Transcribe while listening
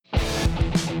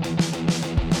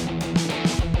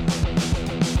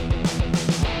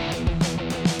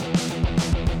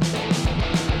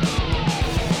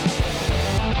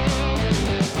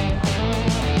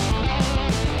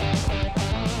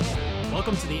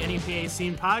the NEPA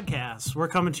Scene Podcast. We're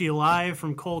coming to you live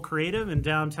from Cole Creative in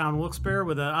downtown Wilkes-Barre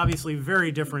with an obviously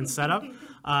very different setup.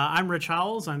 I'm Rich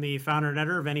Howells. I'm the founder and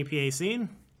editor of NEPA Scene.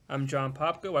 I'm John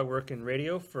Popko. I work in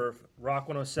radio for Rock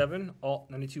 107, Alt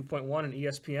 92.1, and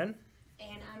ESPN.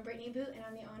 And I'm Brittany Boot, and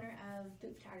I'm the owner of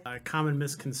Boot Photography. Common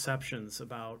misconceptions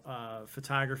about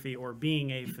photography or being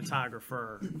a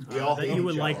photographer that you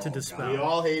would like to dispel. We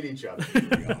all hate each other.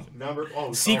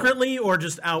 Secretly or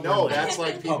just outwardly? No, that's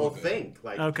like people think.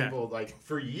 Like people like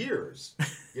for years.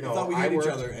 You know, I thought we hate each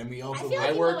other, and we also.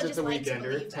 I worked at the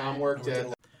Weekender. Tom worked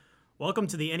at. Welcome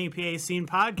to the NEPA Scene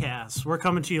Podcast. We're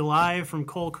coming to you live from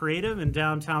Cole Creative in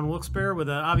downtown Wilkes-Barre with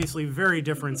an obviously very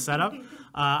different setup.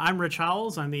 I'm Rich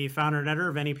Howells. I'm the founder and editor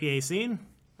of NEPA Scene.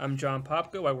 I'm John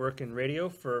Popko. I work in radio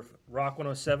for Rock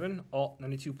 107, Alt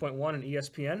 92.1, and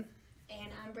ESPN.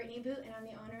 And I'm Brittany Boot, and I'm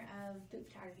the owner of Boot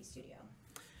Photography Studio.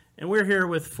 And we're here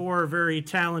with four very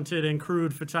talented and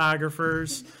crude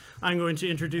photographers. I'm going to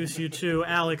introduce you to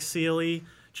Alex Seeley,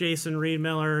 Jason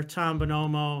Reedmiller, Tom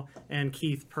Bonomo, and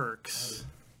Keith Perks.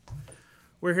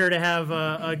 We're here to have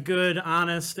a good,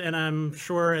 honest, and I'm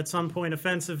sure at some point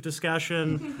offensive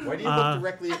discussion. Why do you look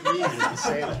directly at me when you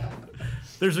say that?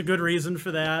 There's a good reason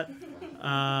for that.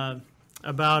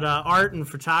 About art and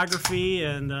photography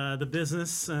and the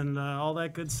business and all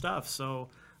that good stuff. So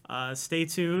stay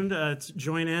tuned,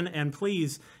 join in, and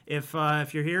please, if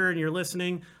you're here and you're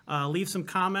listening, leave some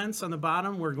comments on the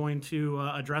bottom. We're going to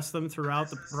address them throughout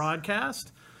the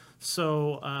broadcast.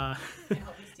 So,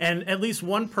 and at least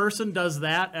one person does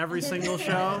that every single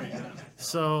show.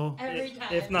 So, Every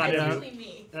time. if not,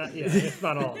 me. if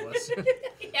not all of us.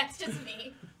 Yeah, it's just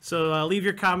me. So leave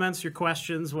your comments, your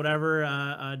questions, whatever,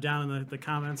 down in the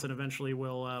comments, and eventually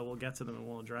we'll get to them and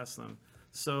we'll address them.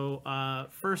 So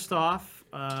first off,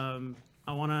 I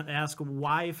want to ask,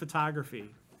 why photography?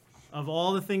 Of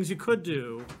all the things you could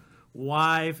do,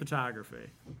 why photography?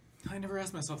 I never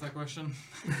asked myself that question.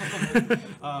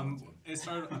 It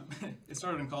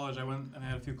started in college. I went and I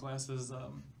had a few classes,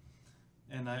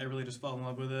 and I really just fell in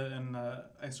love with it. And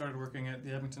I started working at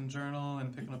the Edmonton Journal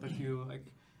and picking up a few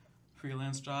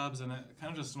freelance jobs, and it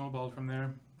kind of just snowballed from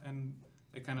there. And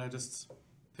it kind of just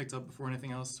picked up before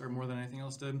anything else, or more than anything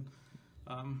else did.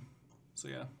 So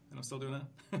yeah, and I'm still doing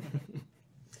it.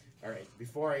 All right,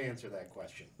 before I answer that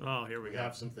question, Here we go.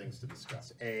 have some things to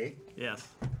discuss. Yes.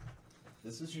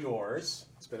 This is yours.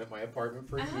 It's been at my apartment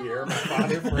for a year. My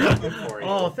father framed it for you.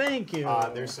 Oh, thank you.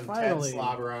 There's some Finally. Ted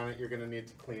slobber on it you're going to need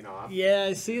to clean off. Yeah,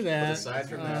 I see But that. aside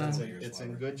from that, it's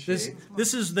in good shape.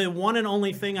 This is the one and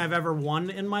only thing I've ever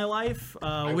won in my life.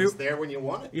 I was there when you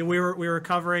won it. Yeah, we were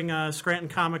covering Scranton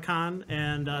Comic-Con,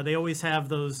 and they always have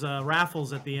those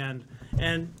raffles at the end.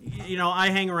 And you know, I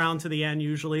hang around to the end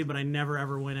usually, but I never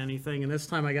ever win anything. And this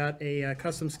time I got a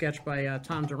custom sketch by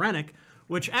Tom Durenick,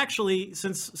 which actually,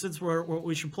 since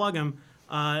we should plug him,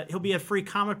 he'll be at Free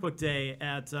Comic Book Day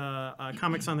at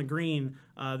Comics on the Green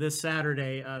this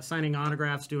Saturday, signing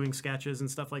autographs, doing sketches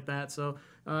and stuff like that. So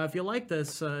if you like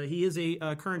this, he is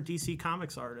a current DC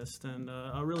Comics artist and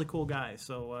a really cool guy.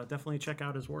 So definitely check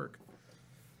out his work.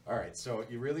 All right, so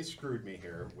you really screwed me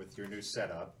here with your new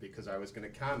setup because I was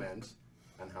going to comment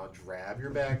on how drab your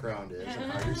background is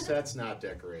and how your set's not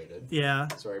decorated. Yeah.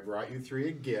 So I brought you three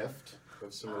a gift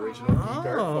of some original geek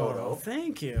art photo.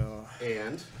 Thank you.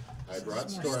 And I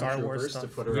brought Star Wars stormtroopers to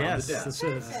stuff. put around Yes, the desk. this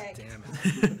is.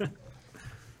 Damn it.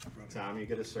 Tom, you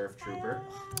get a surf trooper.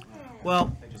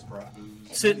 Well, I just brought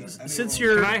since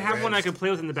you're. Can I have one I can play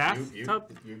with in the you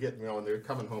bathtub? get and they're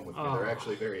coming home with me. They're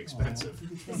actually very expensive.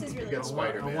 This is You really get cool.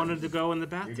 Spider-Man. I wanted to go in the You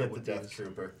bathtub get the with Death these.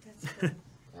 Trooper. That's cool.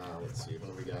 Let's see,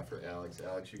 what do we got for Alex?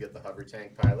 Alex, you get the hover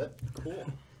tank pilot. Cool.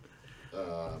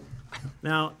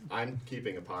 Now, I'm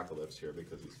keeping Apocalypse here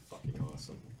because he's fucking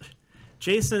awesome.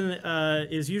 Jason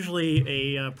is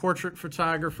usually a portrait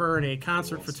photographer and a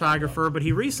concert photographer, but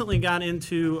he recently got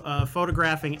into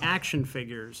photographing action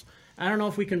figures. I don't know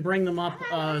if we can bring them up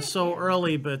so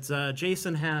early, but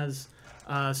Jason has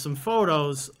some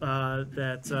photos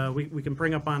that we can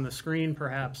bring up on the screen,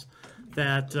 perhaps,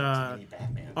 that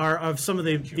are of some of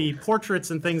the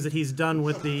portraits and things that he's done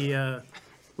with the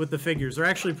figures. They're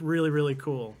actually really, really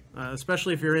cool,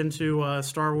 especially if you're into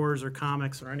Star Wars or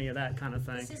comics or any of that kind of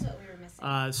thing. This is what we were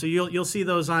missing. So you'll see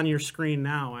those on your screen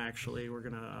now. Actually, we're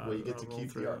gonna. Well, you get to roll keep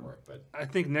the through them. artwork, but I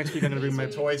think next week I'm gonna bring my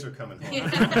my. toys are coming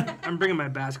home. I'm bringing my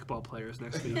basketball players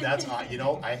next week. That's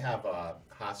I have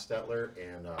Hostetler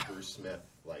and Bruce Smith,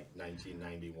 like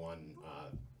 1991.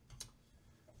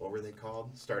 What were they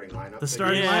called? Starting lineup. The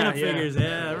starting Yeah, lineup yeah. figures.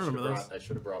 Yeah, I remember should've those. I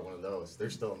should have brought one of those.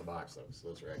 They're still in the box though, so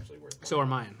those are actually worth money. So are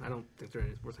mine. I don't think they're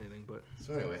worth anything, but.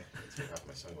 So anyway, let's take off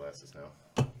my sunglasses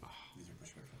now.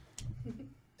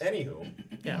 Anywho,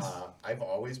 Yes. I've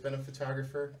always been a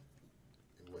photographer.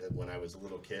 When I was a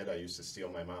little kid, I used to steal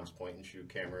my mom's point and shoot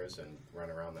cameras and run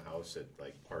around the house at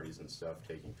like parties and stuff,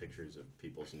 taking pictures of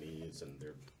people's knees and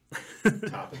their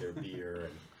top of their beer.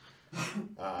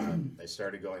 And I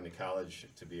started going to college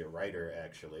to be a writer,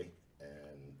 actually,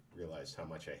 and realized how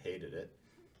much I hated it.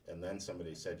 And then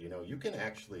somebody said, you know, you can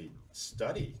actually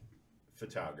study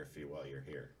photography while you're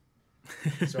here.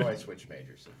 So I switched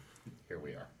majors, and here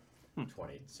we are,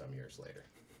 20-some years later.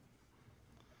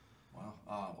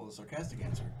 Wow. Well, the sarcastic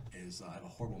answer is I have a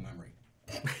horrible memory.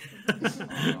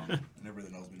 And everybody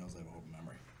that knows me knows I have a horrible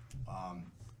memory.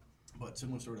 But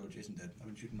similar story to what Jason did. I've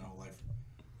been shooting my whole life.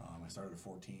 I started at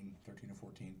 13 or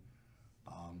 14.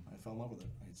 I fell in love with it.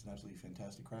 It's an absolutely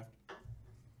fantastic craft.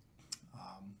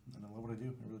 And I love what I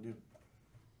do. I really do.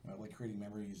 I like creating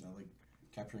memories, and I like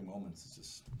capturing moments. It's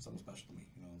just something special to me.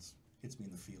 You know, it hits me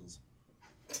in the feels.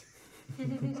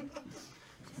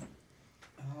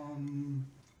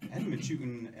 I haven't been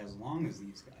shooting as long as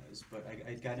these guys, but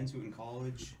I got into it in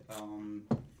college.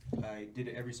 I did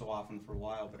it every so often for a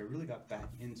while, but I really got back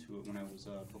into it when I was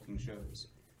booking shows.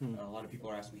 A lot of people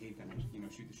are asking me, hey, can I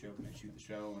shoot the show? Can I shoot the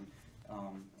show? And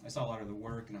I saw a lot of the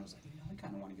work, and I was like, I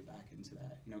kind of want to get back into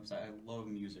that, because I love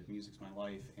music. Music's my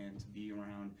life, and to be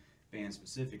around bands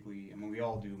specifically, I mean, we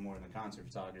all do more than concert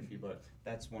photography, but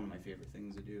that's one of my favorite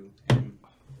things to do. And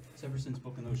it's ever since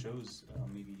booking those shows,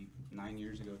 maybe 9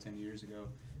 years ago, 10 years ago,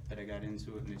 that I got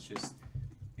into it, and it's just,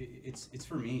 it's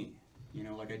for me.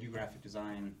 Like I do graphic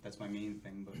design, that's my main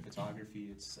thing, but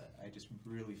photography, I just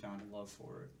really found a love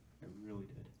for it. I really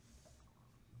did.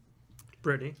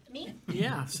 Brittany. Me?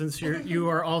 Yeah, since you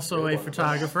are also a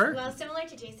photographer. Well, similar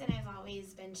to Jason, I've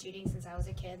always been shooting since I was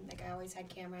a kid. Like I always had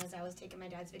cameras. I was taking my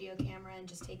dad's video camera and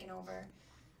just taking over.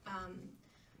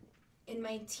 In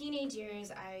my teenage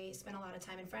years, I spent a lot of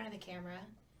time in front of the camera,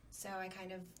 so I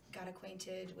kind of got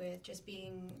acquainted with just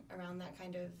being around that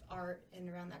kind of art and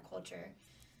around that culture.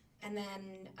 And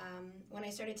then when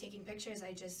I started taking pictures,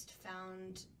 I just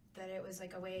found that it was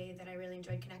like a way that I really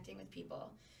enjoyed connecting with people.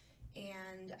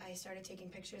 And I started taking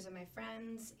pictures of my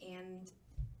friends, and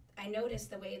I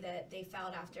noticed the way that they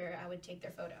felt after I would take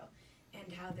their photo and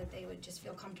how that they would just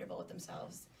feel comfortable with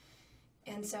themselves.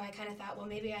 And so I kind of thought, well,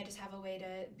 maybe I just have a way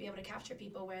to be able to capture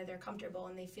people where they're comfortable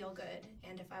and they feel good.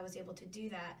 And if I was able to do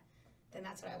that, then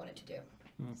that's what I wanted to do.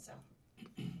 So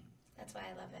that's why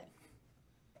I love it.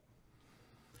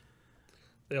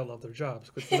 They all love their jobs.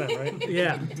 Good for them, right?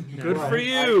 Yeah. Good for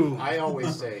you. I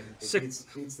always say Sick. it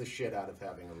beats the shit out of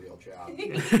having a real job.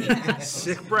 Yeah.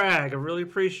 Sick brag. I really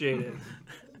appreciate it.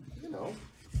 You know.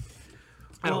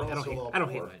 I don't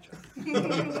hate my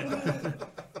job.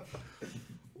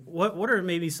 What are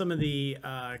maybe some of the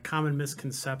common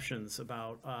misconceptions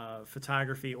about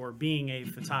photography or being a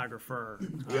photographer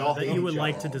that you would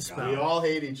like to dispel? We all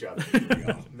hate each other.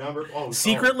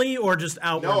 Secretly or just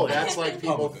outwardly? No, that's like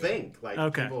people think. Like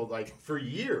Okay. people like for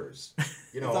years. I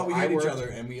thought we hated each other,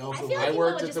 and we also. I feel like I people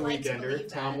worked would at just the like to Weekender. believe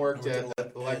Tom that. worked at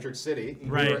Electric City.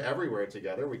 Right. We were everywhere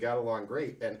together. We got along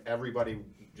great, and everybody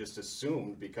just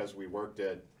assumed because we worked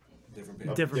at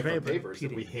different Different papers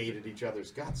that we hated each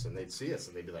other's guts, and they'd see us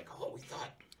and they'd be like, "Oh, we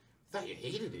thought you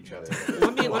hated each other."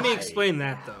 Let me Why? explain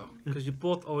that though, because you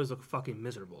both always look fucking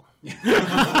miserable.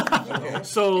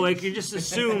 So like you just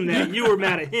assume that you were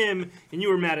mad at him and you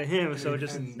were mad at him, so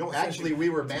just No, actually, we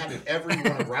were mad at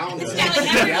everyone around us. Yeah, like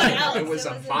everyone together. else. It was It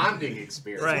a wasn't- bonding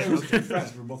experience. Right. We were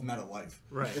friends. We were both mad at life.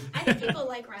 right. I think people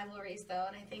like rivalries, though,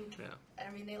 and I think, Yeah.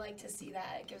 they like to see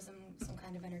that. It gives them some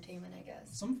kind of entertainment, I guess.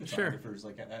 Some photographers,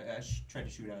 like I try to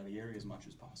shoot out of the area as much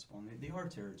as possible, and they are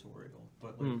territorial.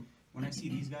 But like when I see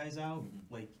these guys out,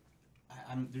 like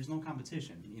there's no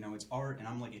competition. It's art, and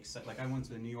I'm like excited. Like I went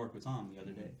to New York with Tom the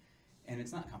other day, and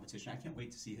it's not competition. I can't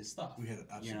wait to see his stuff. We had an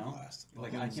absolute blast.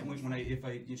 Like I can't wait if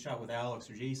I shot with Alex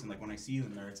or Jason. Like when I see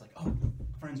them there, it's like, oh,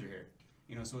 friends are here.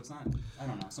 So it's not. I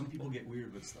don't know. Some people get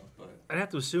weird with stuff, but I'd have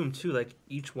to assume too, like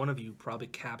each one of you probably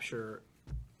capture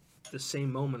the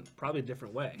same moment, probably a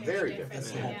different way. Very different.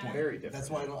 That's the whole point. Very different. That's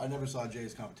why I never saw Jay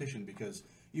as competition, because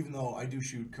even though I do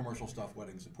shoot commercial stuff,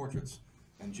 weddings and portraits,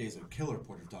 and Jay's a killer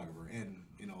portrait photographer, and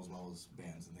as well as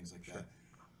bands and things like that,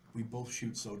 we both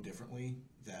shoot so differently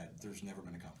that there's never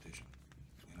been a competition.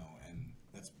 And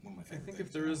that's one of my I favorite think things.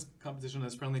 if there is competition,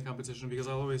 it's friendly competition, because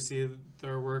I'll always see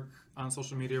their work on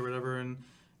social media or whatever, and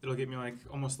it'll get me like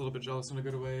almost a little bit jealous in a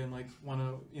good way, and like want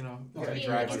to, Yeah, We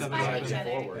drive inspire each other.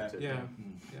 forward. yeah. to- Yeah.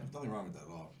 There's nothing wrong with that at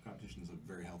all. Competition is a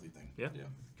very healthy thing. Yeah.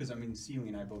 because Seeley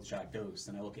and I both shot Ghost,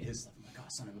 and I look at his stuff, I'm like, oh,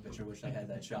 son of a bitch, I wish I had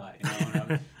that shot.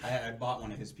 And I bought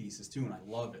one of his pieces too, and I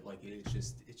love it. Like he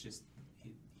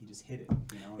just hit it.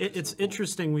 You know, It's so cool.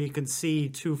 interesting when you can see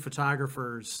two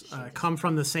photographers come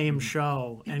from the same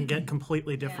show and get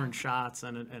completely different shots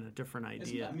and a different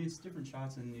idea. I mean, it's different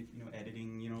shots and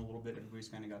editing. You know, a little bit. Everybody's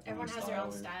kind of got their Everyone own has style their own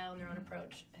or- style and their own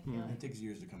approach. I feel It like. takes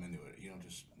years to come into it. You don't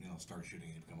just start shooting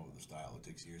and come up with a style. It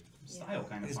takes years. Style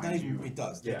kind of It's not finds even. you. It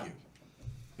does. Yeah. Thank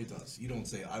you. It does. You don't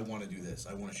say I want to do this.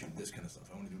 I want to shoot this kind of stuff.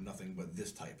 I want to do nothing but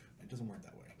this type. It doesn't work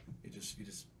that way. It just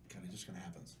kind of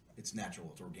happens. It's natural.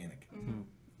 It's organic.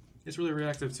 It's really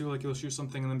reactive too. Like you'll shoot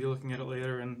something and then be looking at it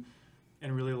later and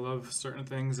really love certain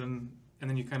things and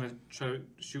then you kind of try to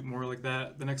shoot more like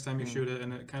that the next time you shoot it,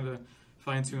 and it kind of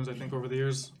fine tunes, I think, over the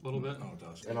years a little bit. Oh, it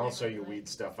does. And also you weed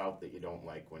stuff out that you don't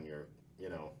like when you're,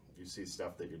 you see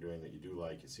stuff that you're doing that you do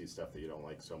like, you see stuff that you don't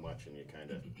like so much, and you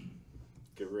kind of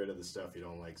get rid of the stuff you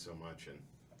don't like so much and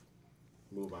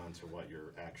move on to what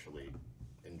you're actually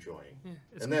enjoying.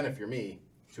 And then if you're me,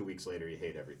 2 weeks later you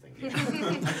hate everything.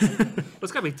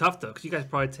 It's gotta be tough though, because you guys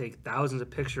probably take thousands of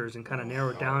pictures and kind of narrow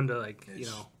it down to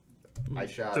I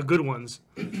shot the good ones.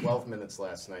 in 12 minutes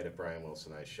last night at Brian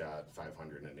Wilson. I shot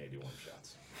 581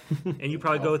 shots. And you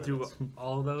probably go 12 through minutes.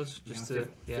 all of those just to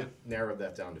Narrowed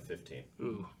that down to 15,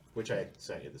 Ooh. which I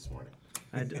sent you this morning.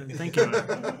 Thank you.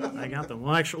 I got them.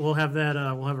 Well, actually, we'll have that.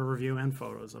 We'll have a review and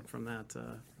photos up from that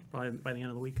by the end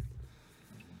of the week.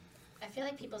 I feel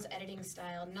like people's editing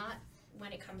style, not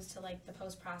when it comes to like the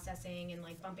post processing and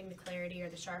like bumping the clarity or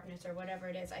the sharpness or whatever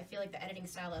it is. I feel like the editing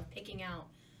style of picking out,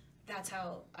 that's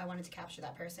how I wanted to capture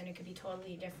that person. It could be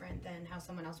totally different than how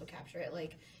someone else would capture it.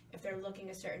 Like if they're looking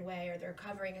a certain way or they're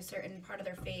covering a certain part of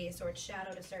their face or it's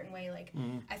shadowed a certain way. Like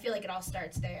I feel like it all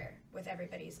starts there with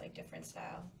everybody's like different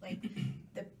style. Like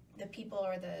the people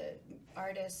or the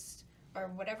artists or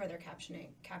whatever they're capturing.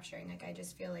 Like I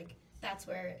just feel like that's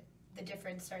where the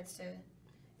difference starts to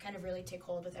kind of really take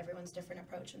hold with everyone's different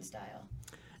approach and style.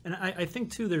 And I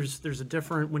think too, there's a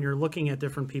different, when you're looking at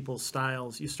different people's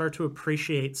styles, you start to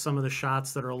appreciate some of the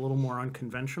shots that are a little more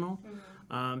unconventional.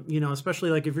 Especially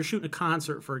like if you're shooting a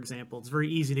concert, for example, it's very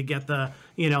easy to get the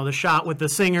shot with the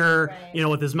singer, Right.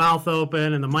 With his mouth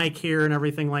open and the mic here and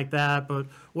everything like that. But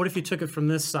what if you took it from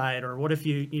this side, or what if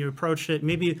you approached it?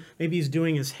 Maybe he's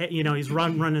doing his he's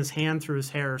running his hand through his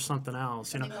hair or something else.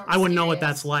 Something more I wouldn't know what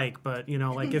mysterious. that's like, but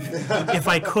like if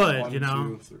I could, 1, 2,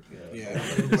 3. Yeah.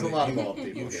 There's a lot of old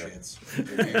people You here.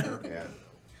 shits. Yeah.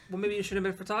 Well, maybe you should have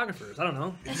been photographers. I don't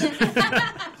know.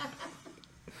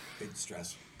 Big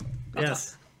stress.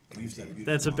 yes. You used to have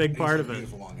That's a long- big you part used to of have it.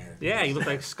 Beautiful long hair. Yeah, you look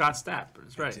like Scott Stapp.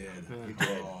 That's right. Did. Yeah. You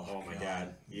did. Oh my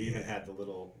God! You even had the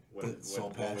little soul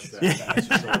what patch. was that?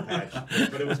 Soul patch.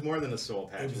 But it was more than a soul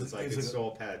patch. It It was- was like it a was like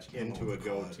soul patch I don't know into a what to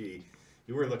call it. goatee.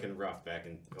 You were looking rough back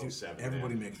in Dude, 07.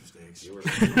 everybody man. makes mistakes. You were.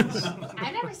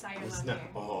 I never saw your It's long not- hair.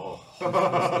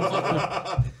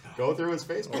 oh. Go through his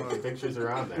Facebook. The pictures are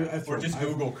on there. Or just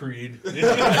Google Creed. Old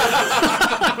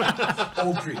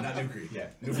Creed, not New Creed. Yeah,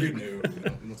 New Creed, new. We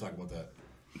don't talk about that.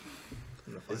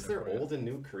 Is there old and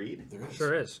new Creed? There is.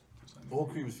 Sure is. Old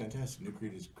Creed was fantastic. New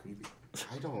Creed is creepy.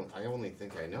 I only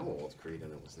think I know old Creed,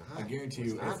 and it was not. I guarantee It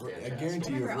was you, not if, I fantastic. guarantee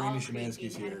you, if Remember all Randy Creed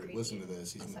Szymanski's being here, creepy listen to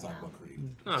this. He's going to talk somehow. about Creed.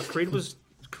 No, Creed was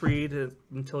Creed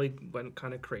until he went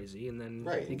kind of crazy, and then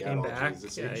Right, he he got came all back.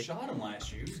 Jesus. Yeah, He Shot him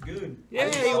last year. He was good. yeah, I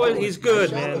he saw was. them- He's good,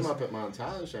 I saw man. them up at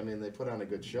Montage. I mean, they put on a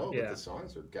good show, Yeah. but the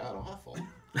songs are god awful.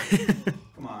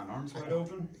 Come on, arms wide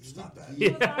open. It's not bad.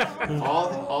 Yeah.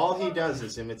 All he does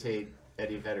is imitate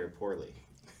Eddie Vedder poorly.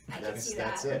 I can That's see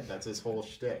that's that. it. That's his whole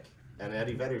shtick. And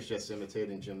Eddie Vedder's just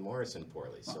imitating Jim Morrison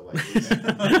poorly. So like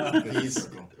he's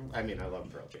I mean, I love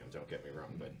Pearl Jam. Don't get me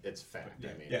wrong, but it's fact.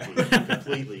 I mean, he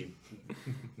completely,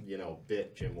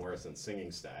 bit Jim Morrison's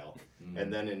singing style.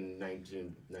 And then in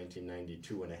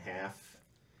 1992 and a half,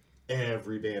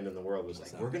 every band in the world was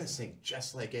like, we're gonna sing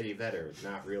just like Eddie Vedder,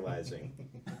 not realizing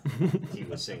he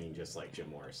was singing just like Jim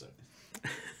Morrison.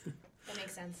 That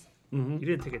makes sense. You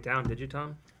didn't take it down, did you,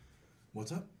 Tom?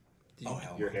 What's up? Oh,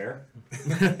 hell. Your hair?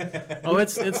 Oh,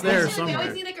 it's there Actually, we somewhere.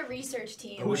 always need like a research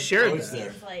team. Who like, shared always that?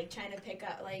 is, like trying to pick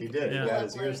up like. He did. Yeah. He got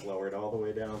his Like- ears lowered all the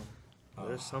way down.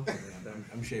 There's something like that.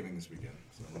 I'm shaving this weekend,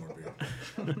 so no more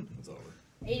beard. It's over.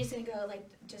 Are you just gonna go like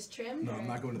just trimmed? No, or? I'm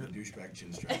not going to the douchebag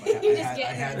chin strap. You're just I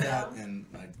getting had rid that, of and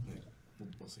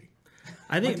we'll see.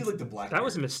 I I think did like the black. That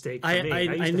was a beard. mistake for I- me. I- I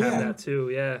used I to knew- have that too.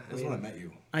 Yeah. That's when I met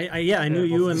you. I knew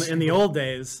you both in the old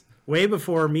days, way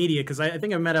before media, because I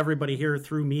think I met everybody here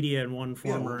through media in one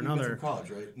form or we met another. through college,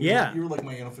 right? Yeah. You were like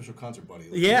my unofficial concert buddy.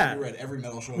 Like, Yeah. You were at every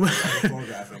metal show. You were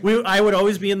photographing. I would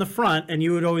always be in the front, and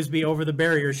you would always be over the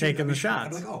barrier taking the I'd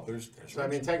shots. be like, oh, there's So I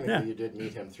mean, technically, Yeah. you did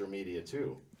meet him through media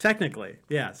too. Technically,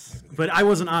 yes, but I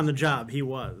wasn't on the job. He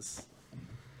was.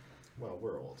 Well,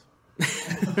 we're old.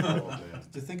 Oh, man.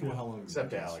 To think about how long.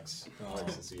 Except Alex.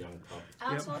 Alex is a young pup.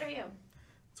 Alex, how old are you?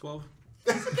 12.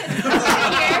 That's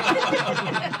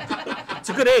It's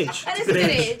a good age. a good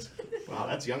age. Wow,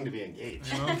 that's young to be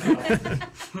engaged. Wait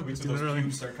till those Literally.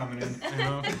 pubes start coming in. I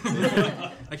know.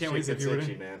 I can't wait to Shit see gets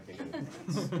puberty. itchy,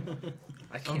 man.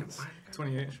 I can't find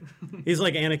 28. He's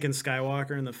like Anakin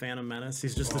Skywalker in the Phantom Menace.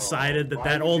 He's just decided that why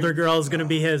that would older you- girl is going to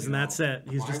be his, and you know, that's it.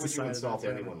 He's Why just would you decided. insult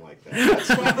that. anyone like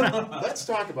that? Let's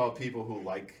talk about people who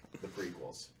like the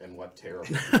prequels and what terrible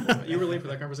people they You are. were late for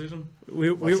that conversation?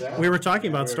 We What's that? were talking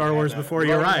about We Star already Wars had that. before We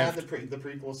you already arrived. had the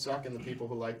prequels suck and the people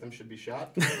who like them should be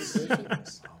shot. Conversation.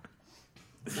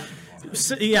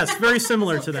 Yes, very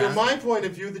similar to From that. my point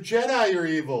of view, the Jedi are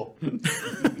evil.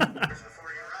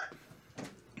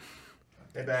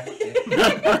 Hey, back.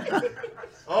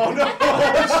 Oh no!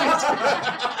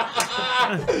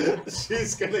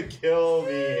 She's gonna kill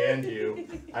me and you.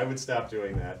 I would stop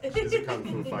doing that. She's a kung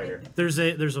fu fighter. There's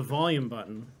a volume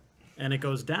button, and it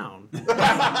goes down. Way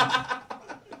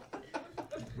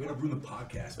to ruin the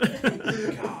podcast, man.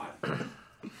 God.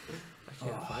 I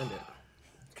can't find it.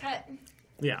 Cut.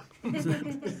 Yeah.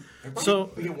 Everybody,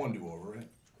 So- we get one do-over, right?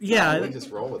 Yeah. We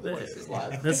just roll with it. This is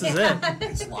live. This is it.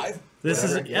 It's live? This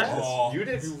is Whatever it yeah. gets. Oh.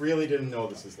 You really didn't know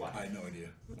this is live. I had no idea.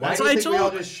 Why That's do what you I think we all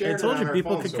told- just shared I told it you on our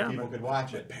people phones could so comment. people could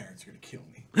watch My it? parents are going to kill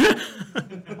me.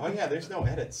 Oh yeah, there's no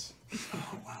edits.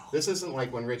 Oh, wow. This isn't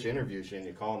like when Rich interviews you and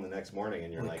you call him the next morning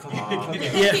and you're like,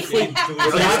 Yeah. which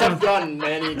I've done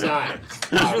many times.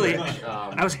 Really, Rich,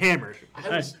 I was hammered. I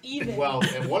was, Even. well,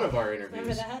 in one of our Remember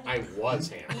interviews, that? I was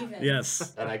hammered. Even.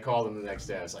 Yes. And I called him the next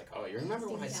day. I was like, "Oh, you remember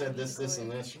when I said this, this,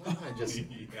 and this? Why don't I just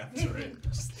leave that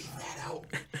out?"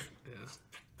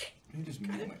 You just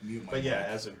mute my But yeah,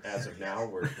 as of now,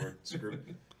 we're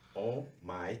screwed. Oh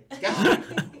my god!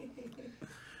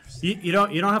 You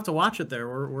don't have to watch it there.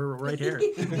 We're right here.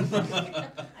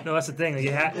 No, that's the thing. Like,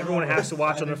 everyone has to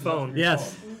watch on their phone.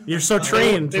 Yes. You're so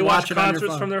trained They to watch watch it on your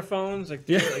concerts phone. from their phones. Like,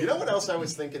 Yeah. You know what else I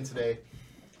was thinking today?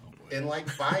 In like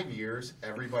 5 years,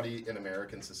 everybody in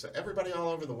American society, everybody all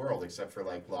over the world, except for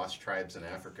like lost tribes in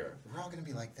Africa, we're all going to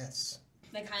be like this.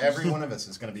 Like Hunch. Every one of us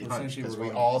is going to be hunched Essentially, because we're we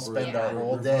going- all we're- spend our we're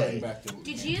whole reverting day. back to-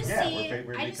 Did you Yeah, see?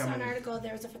 we're I just saw an becoming- article.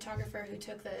 There was a photographer who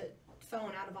took the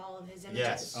phone out of all of his images.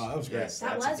 Yes. Oh, that was great. Yes,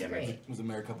 That that's a was gimmick. great. It was a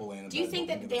married couple laying in Do you bed think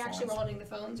looking that at they the actually were phones. holding the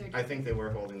phones, or? I think they were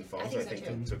holding the phones. I think so, think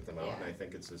too. they took them out, Yeah. and I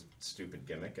think it's a stupid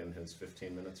gimmick, and his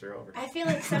 15 minutes are over. I feel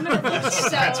like some of the pictures. So,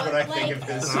 That's what I like, think of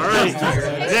his. All right. some of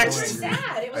the pictures Next. were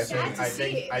sad. It was sad to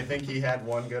see. I think he had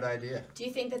one good idea. Do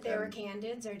you think that they were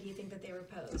candids, or do you think that they were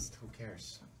posed? Who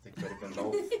cares? They could have been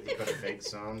both. He could have faked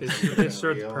some. They, they could have they been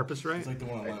served the real. purpose right. It's like the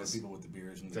one I online with just- people with the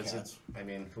beards and the Does it, cats. I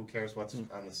mean, who cares what's on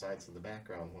the sides of the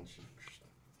background once you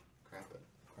crap it?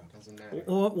 It doesn't matter.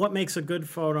 Well, what makes a good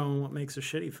photo and what makes a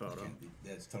shitty photo?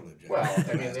 That's totally objective. Well,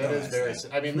 I mean, That's that is nice, very.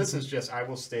 that. I mean, this is just. I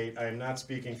will state. I am not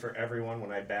speaking for everyone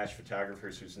when I bash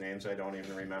photographers whose names I don't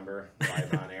even remember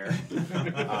live on air.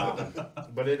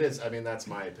 But it is. I mean, that's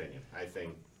my opinion. I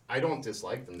think I don't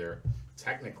dislike them. They're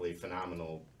technically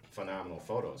phenomenal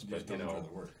photos. You But just you don't enjoy know,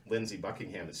 the work. Lindsey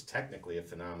Buckingham is technically a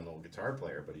phenomenal guitar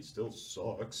player, but he still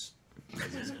sucks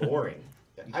because he's boring.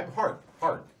 I'm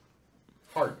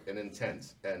heart, and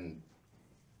intent, and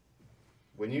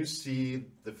when you see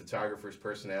the photographer's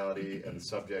personality and the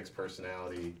subject's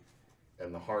personality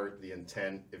and the heart, the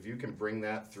intent, if you can bring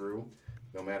that through,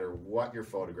 no matter what you're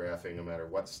photographing, no matter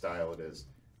what style it is,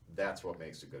 that's what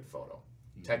makes a good photo.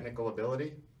 Technical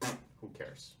ability, who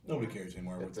cares? Nobody cares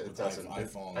anymore It, with it doesn't.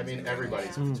 iPhones. I mean, and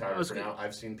everybody's a Yeah. photographer now.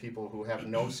 I've seen people who have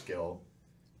no skill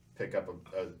pick up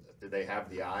they have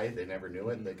the eye, they never knew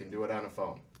it, they can do it on a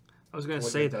phone. I was going to It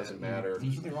say that. doesn't matter.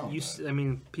 There's nothing wrong with that. I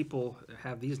mean, people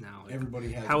have these now. Like,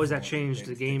 Everybody has. how a has that phone changed that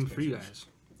the takes game for you pictures.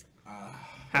 guys?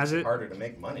 Has it? Harder to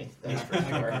make money. That's for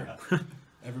sure.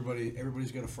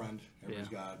 Everybody's got a friend.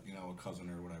 Everybody's Yeah. got a cousin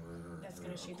or whatever. That's or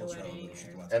gonna a shoot close the wedding relative that'll shoot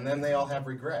or- the wedding. And then they all have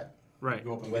regret Right.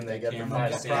 Go up and when they get the camera,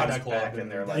 final Sam's product Club, back and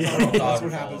they're like, That's "Oh, that's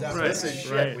what happens after Right. this that. is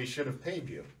shit. Right. We should have paid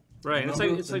you." Right. And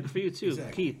Remember? it's like for you too,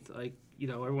 Exactly. Keith. Like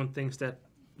everyone thinks that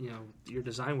your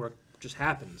design work just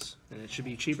happens and it should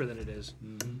be cheaper than it is.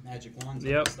 Magic wands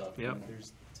Yep, and stuff. yep.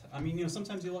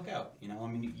 Sometimes you luck out. You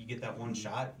get that one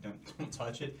shot, don't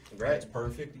touch it. Right. It's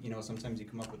perfect. Sometimes you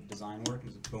come up with design work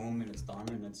and it's boom and it's done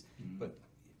and it's. But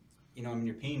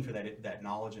you're paying for that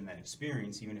knowledge and that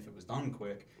experience, even if it was done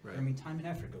quick. Right. I mean, time and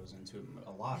effort goes into it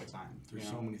a lot of time. There's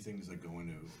so many things that go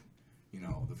into,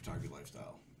 the photography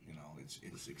lifestyle.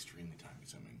 It's extremely time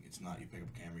consuming. It's not you pick up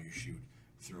a camera, you shoot,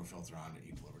 throw a filter on it,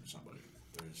 you deliver it to somebody.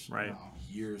 There's Right.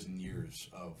 Years and years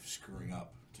of screwing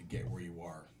up to get where you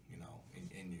are,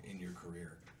 in your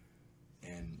career.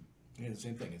 And Yeah, the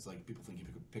same thing. It's like people think you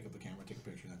pick up the camera, take a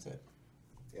picture, and that's it.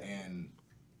 Yeah. And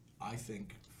I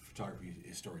think photography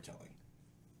is storytelling.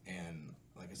 And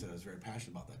like I said, I was very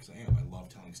passionate about that because I am. I love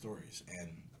telling stories. And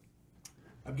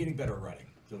I'm getting better at writing.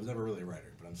 So I was never really a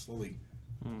writer, but I'm slowly,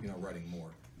 writing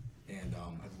more. And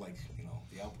I've liked,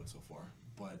 the output so far.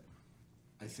 But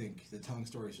I think that telling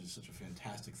stories is such a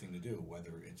fantastic thing to do,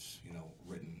 whether it's,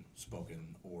 written,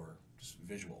 spoken, or just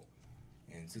visual.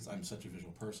 And since I'm such a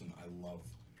visual person, I love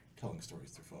telling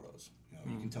stories through photos.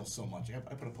 You can tell so much. I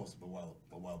put a post up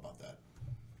a while about that.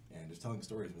 And just telling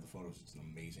stories with the photos, it's an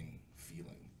amazing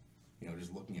feeling.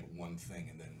 Just looking at one thing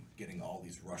and then getting all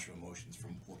these rush of emotions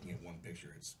from looking at one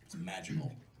picture. It's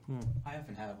magical. I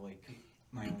often have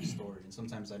my own story, and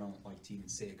sometimes I don't like to even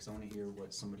say it because I want to hear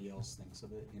what somebody else thinks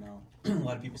of it. A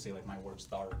lot of people say my work's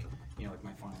dark, like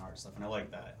my fine art stuff, and I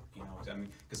like that.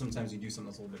 Because sometimes you do something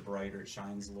that's a little bit brighter, it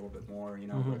shines a little bit more.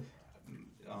 But,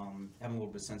 having a little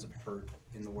bit of sense of hurt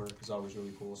in the work is always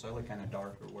really cool. So I like kind of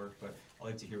darker work, but I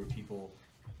like to hear what people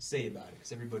say about it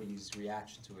because everybody's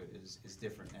reaction to it is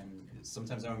different, and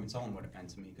sometimes I don't even tell them what it meant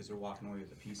to me because they're walking away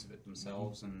with a piece of it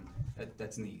themselves, and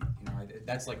that's neat.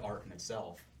 That's like art in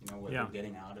itself. What they're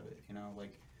getting out of it.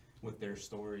 Like what their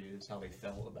story is, how they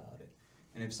felt about it,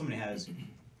 and if somebody has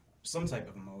some type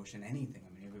of emotion, anything.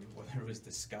 Whether it was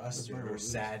disgust or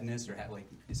sadness or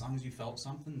as long as you felt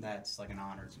something, that's like an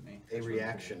honor to me. A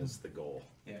reaction is the goal.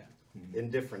 Yeah.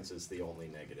 Indifference is the only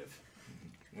negative.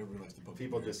 Everybody likes to poke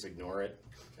People just ignore it.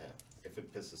 If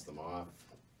it pisses them off,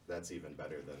 that's even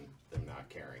better than them not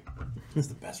caring. It's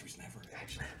the best reason ever.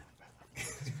 Actually,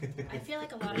 I feel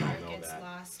like a lot of art gets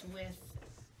lost with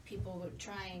people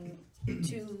trying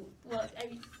to. Well,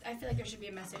 I feel like there should be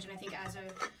a message, and I think as an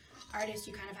artist,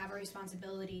 you kind of have a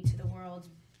responsibility to the world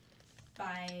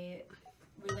by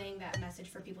relaying that message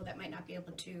for people that might not be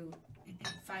able to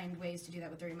find ways to do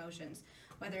that with their emotions,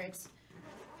 whether it's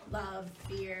love,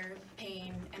 fear,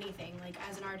 pain, anything.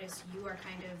 As an artist, you are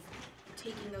kind of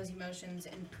taking those emotions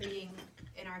and creating,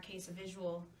 in our case, a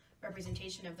visual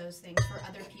representation of those things for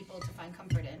other people to find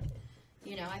comfort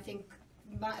in. I think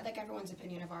everyone's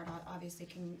opinion of art obviously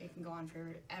can go on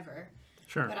forever.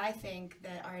 Sure. But I think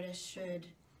that artists should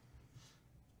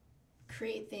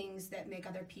create things that make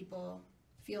other people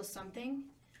feel something.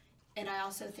 And I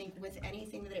also think with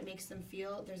anything that it makes them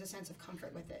feel, there's a sense of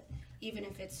comfort with it, even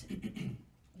if it's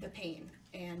the pain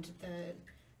and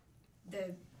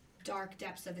the dark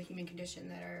depths of the human condition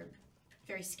that are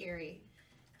very scary.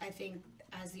 I think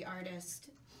as the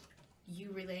artist,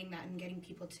 you relaying that and getting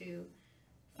people to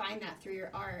find that through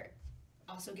your art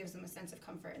also gives them a sense of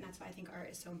comfort, and that's why I think art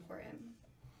is so important.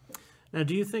 Now,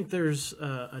 do you think there's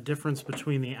a difference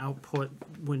between the output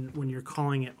when you're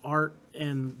calling it art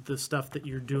and the stuff that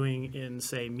you're doing in,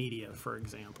 say, media, for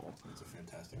example? That's a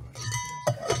fantastic question.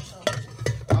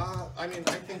 I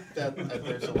think that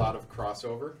there's a lot of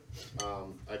crossover.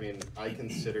 I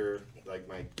consider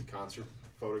my concert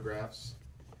photographs.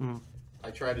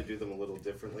 I try to do them a little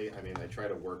differently. I try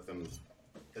to work them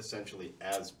essentially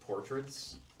as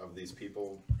portraits of these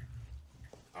people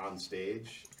on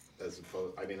stage. As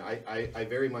opposed, I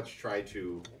very much try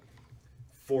to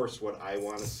force what I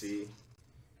want to see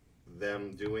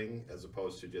them doing, as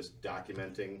opposed to just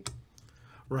documenting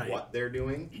what they're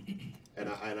doing. And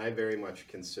I very much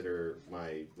consider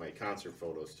my concert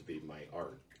photos to be my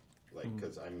art,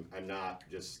 because I'm not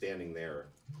just standing there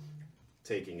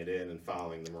taking it in and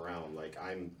following them around.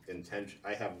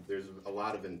 There's a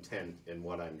lot of intent in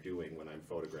what I'm doing when I'm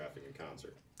photographing a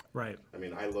concert. Right.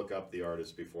 I look up the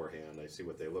artist beforehand. I see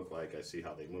what they look like. I see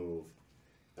how they move,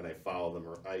 and I follow them.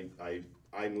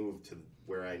 I move to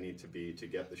where I need to be to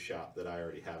get the shot that I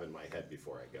already have in my head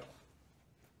before I go.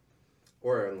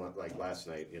 Or like last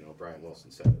night, Brian Wilson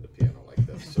sat at the piano like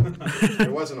this, so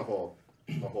there wasn't a whole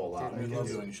lot. We love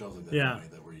doing shows like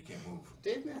that, that where you can't move.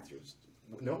 Dave Matthews.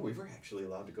 No, we were actually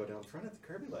allowed to go down front at the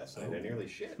Kirby last night. I nearly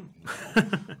shit.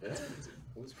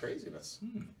 It was craziness.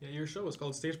 Yeah, your show was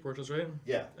called Stage Portraits, right?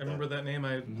 Yeah. I remember that name.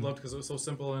 I loved because it was so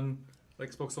simple and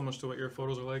spoke so much to what your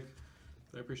photos are like.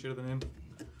 I appreciated the name.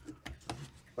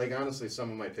 Honestly,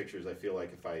 some of my pictures, I feel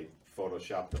like if I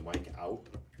photoshopped the mic out,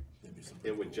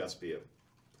 it would just be a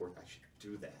port. I should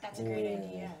do that. That's a great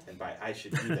idea. And by I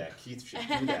should do that, Keith should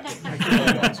do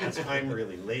that. Since I'm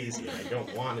really lazy and I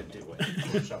don't want to do it.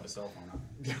 Photoshop a cell phone on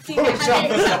it. Photoshop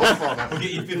a cell phone out. We'll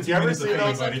get you 15 Did you ever minutes see of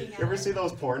those? fame, buddy. You ever see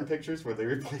those porn pictures where they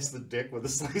replace the dick with a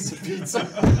slice of pizza?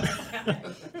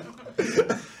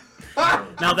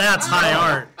 Now that's high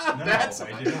art. No,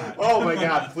 I did not. Oh my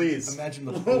God! Please Imagine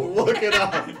the look it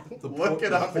up. Look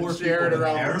it up and share it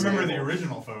around. I the remember the table.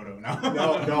 original photo.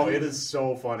 No, it is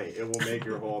so funny. It will make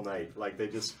your whole night. They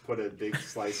just put a big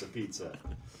slice of pizza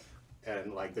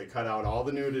and like they cut out all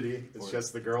the nudity. It's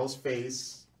just the girl's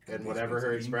face and whatever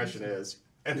her expression is,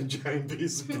 and a giant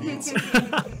piece of pizza.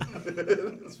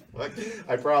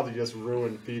 I probably just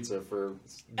ruined pizza for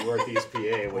Northeast PA,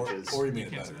 which is or you made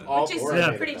it better. Which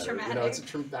is pretty traumatic. You know, it's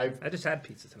I just had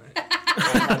pizza tonight.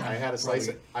 I had a slice.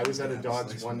 I was at a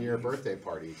dog's 1-year birthday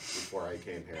party before I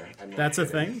came here. I'm not That's a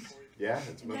kidding. thing? Yeah,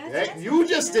 That's hey, you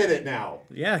just did it now.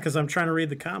 Yeah, because I'm trying to read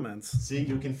the comments. See,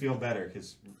 you can feel better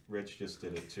because Rich just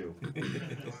did it too.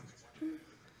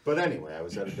 But anyway, I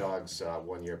was at a dog's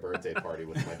 1-year birthday party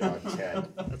with my dog Ted.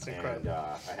 That's incredible. And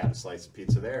I had a slice of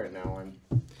pizza there, and now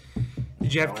I'm.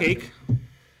 Did you have cake?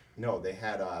 No, they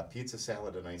had pizza,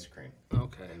 salad, and ice cream.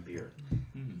 Okay. And beer.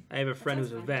 I have a friend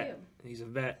who's a sounds vet. fun, He's a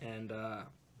vet, and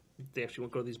they actually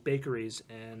went to these bakeries,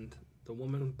 and the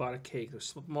woman bought a cake. They're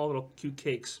small little cute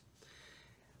cakes.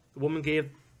 The woman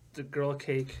gave the girl a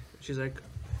cake. She's like,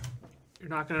 "You're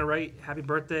not gonna write happy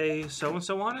birthday so and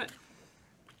so on it?"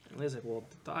 And Leah's like, "Well,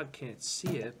 the dog can't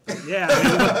see it." But yeah,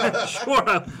 I mean,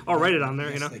 sure, I'll write it on there.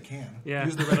 Yes, You know, they can. yeah.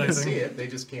 Use the red They can see icing. it, they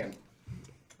just can't.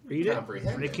 Read it.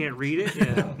 comprehend They it. can't read it.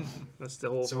 Yeah, that's the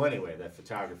whole. So anyway, that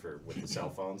photographer with the cell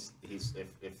phones, he's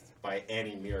if by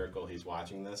any miracle he's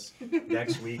watching this,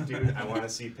 next week, dude, I want to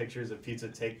see pictures of pizza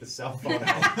take the cell phone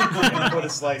out and put a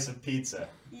slice of pizza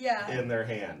in their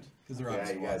hand. Because they're Yeah,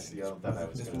 obviously you guys, watching. you know, thought I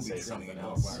was This going will to be say trending something and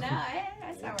else. go No, viral.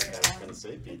 that's I not was where it's going to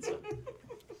say pizza.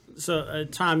 So,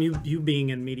 Tom, you being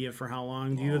in media for how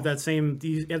long? Do you have that same? Do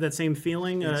you have that same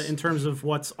feeling in terms of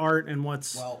what's art and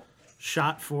what's Well,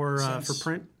 shot for since-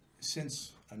 print?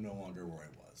 since I'm no longer where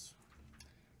I was,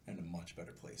 I'm in a much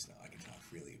better place now. I can talk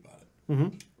freely about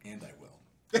it, and I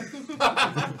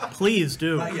will. Please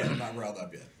do. Not yet. I'm not riled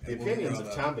up yet. The I will be opinions riled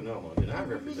of up. Tom Bonomo do not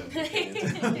represent the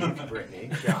opinions of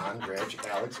Brittany, John, Rich,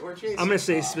 Alex, or Jason. I'm gonna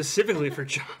say specifically for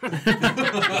John.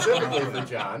 Specifically for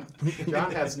John.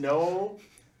 John has no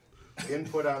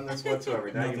input on this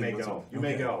whatsoever. Now you Nothing may whatsoever. go. You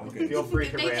may Okay, go. okay. Feel free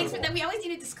to Thank you for ramble. that. We always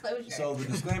need a disclosure. So the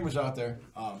disclaimer's out there.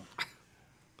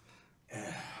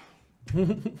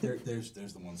 There's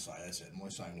the one side. That's it. I'm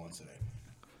only signing once today.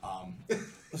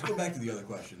 Let's go back to the other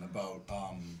question about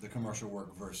the commercial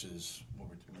work versus what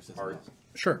we said Art.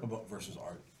 Sure. about versus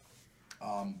art.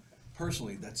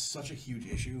 Personally, that's such a huge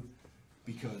issue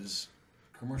because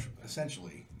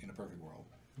essentially, in a perfect world,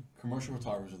 commercial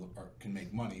photographers can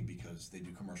make money because they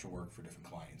do commercial work for different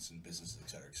clients and businesses, et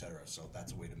cetera, et cetera. So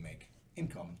that's a way to make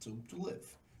income to live,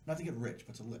 not to get rich,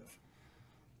 but to live.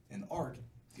 And art,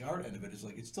 the art end of it is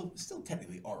like it's still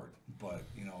technically art, but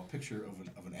you know, a picture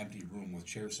of an empty room with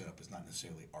chairs set up is not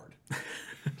necessarily art.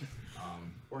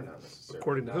 Or not necessarily.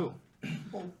 According to who?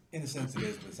 Well, in a sense it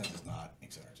is, but in a sense it's not,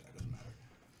 et cetera, it doesn't matter.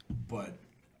 But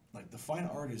like the fine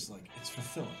art is like it's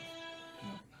fulfilling. You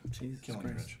know, Jesus killing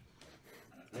you, Christ.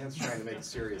 Rich. Man's trying to make a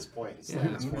serious point. And Yeah. slam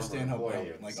You his former understand how employee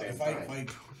at the like same if time. I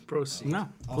Proceed. No,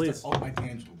 I'll please. start, my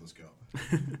tangent will just go.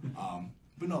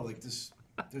 But no, like this,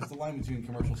 there's the line between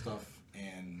commercial stuff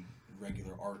and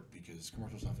regular art because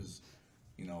commercial stuff is,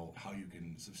 you know, how you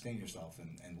can sustain yourself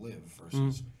and live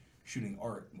versus shooting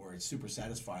art where it's super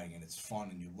satisfying and it's fun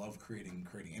and you love creating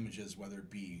images, whether it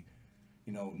be,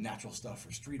 you know, natural stuff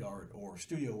for street art or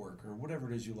studio work or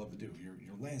whatever it is you love to do,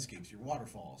 your landscapes, your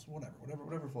waterfalls,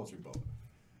 whatever floats your boat.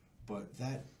 But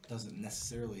that doesn't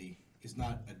necessarily is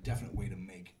not a definite way to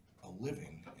make a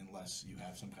living unless you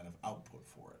have some kind of output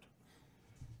for it.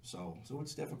 So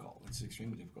it's difficult. It's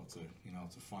extremely difficult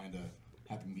to find a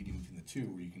happy medium between the two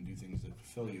where you can do things that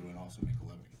fulfill you and also make a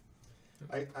living.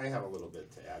 I have a little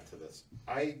bit to add to this.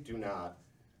 I do not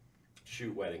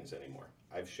shoot weddings anymore.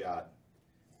 I've shot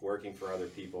working for other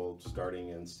people, starting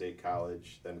in state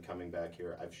college, then coming back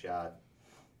here. I've shot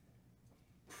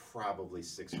probably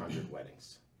 600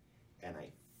 weddings, and I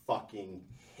fucking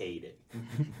hate it.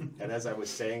 And as I was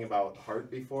saying about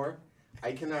Heart before,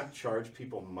 I cannot charge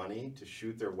people money to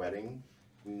shoot their wedding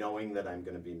knowing that I'm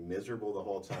going to be miserable the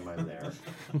whole time I'm there.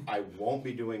 I won't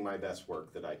be doing my best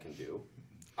work that I can do.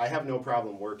 I have no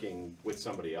problem working with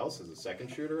somebody else as a second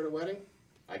shooter at a wedding.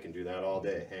 I can do that all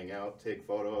day. Hang out, take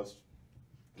photos,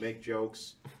 make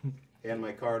jokes, hand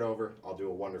my card over. I'll do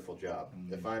a wonderful job.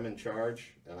 If I'm in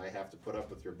charge and I have to put up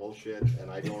with your bullshit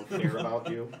and I don't care about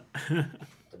you,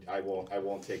 I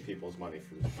won't take people's money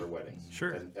for weddings.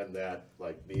 Sure. And that,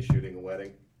 like me shooting a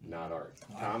wedding, not art.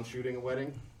 Tom shooting a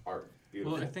wedding, art.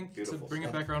 Beautiful. Well, I think to beautiful bring it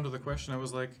stuff. back around to the question, I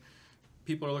was like,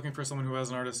 people are looking for someone who has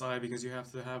an artist's eye because you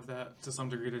have to have that to some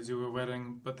degree to do a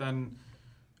wedding. But then,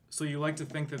 so you like to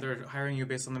think that they're hiring you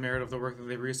based on the merit of the work that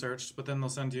they've researched, but then they'll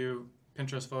send you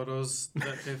Pinterest photos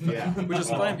that they've, Yeah. which is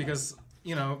fine because,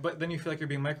 you know, but then you feel like you're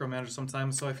being micromanaged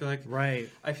sometimes. So I feel like Right.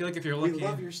 if you're We lucky,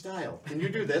 love your style. Can you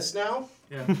do this now?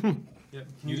 yeah. Yep.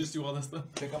 Can you just do all this stuff?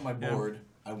 Pick up my board.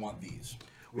 I want these.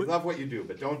 We love what you do,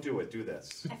 but don't do it. Do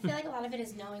this. I feel like a lot of it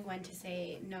is knowing when to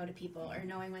say no to people, or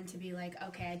knowing when to be like,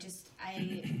 okay,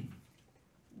 I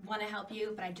want to help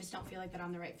you, but I just don't feel like that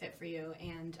I'm the right fit for you,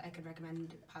 and I could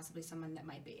recommend possibly someone that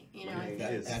might be. You know, I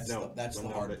feel like That's the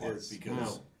hard part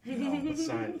because the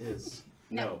sign is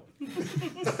no.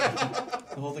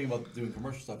 the whole thing about doing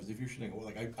commercial stuff is if you're shooting,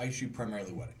 like I shoot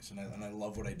primarily weddings, and I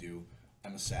love what I do.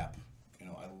 I'm a sap. You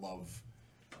know, I love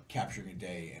capturing a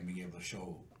day and being able to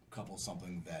show couples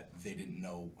something that they didn't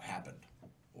know happened,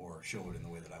 or show it in the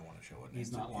way that I want to show it.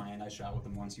 He's not lying. I shot with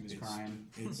him once. He was crying.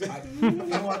 You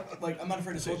know what? Like, I'm not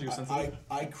afraid to say it.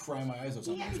 I cry my eyes out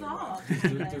sometimes.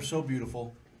 They're so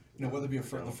beautiful. You know, whether it be the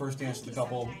first dance with the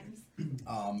couple,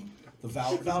 the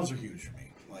vows are huge for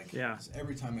me. Like,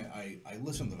 every time I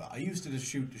listen to the vow, I used to just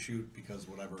shoot because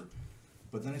whatever,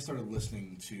 but then I started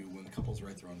listening to when the couples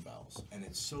write their own vows, and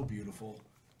it's so beautiful.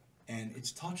 And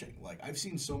it's touching. Like, I've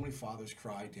seen so many fathers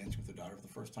cry dancing with their daughter for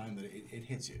the first time that it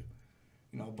hits you.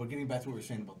 You know, but getting back to what we were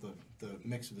saying about the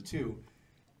mix of the two,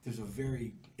 it's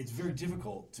very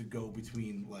difficult to go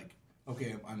between, like,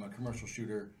 okay, I'm a commercial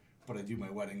shooter, but I do my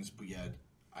weddings, but yet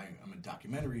I'm a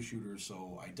documentary shooter,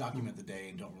 so I document the day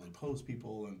and don't really pose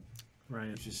people. And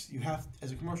it's just,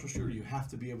 as a commercial shooter, you have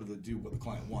to be able to do what the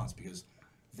client wants, because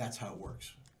that's how it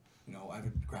works. You know, I have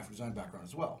a graphic design background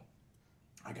as well.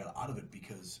 I got out of it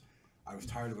because I was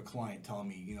tired of a client telling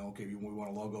me, you know, okay, we want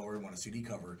a logo or we want a CD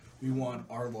cover. We want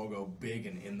our logo big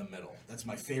and in the middle. That's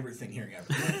my favorite thing hearing ever.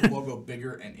 We want the logo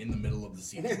bigger and in the middle of the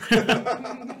CD.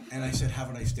 And I said, have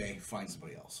a nice day, find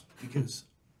somebody else. Because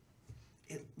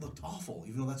it looked awful,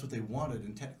 even though that's what they wanted.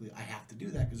 And technically, I have to do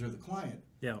that because they're the client.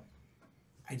 Yeah.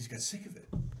 I just got sick of it,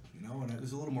 you know, and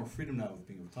there's a little more freedom now with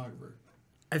being a photographer.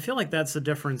 I feel like that's the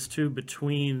difference, too,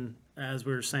 between, as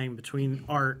we were saying, between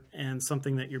art and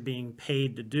something that you're being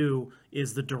paid to do,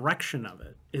 is the direction of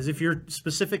it. Is if you're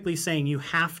specifically saying you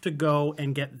have to go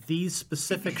and get these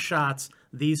specific shots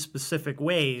these specific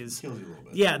ways, Kills you a little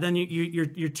bit. yeah, then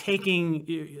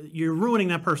you're ruining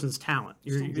that person's talent.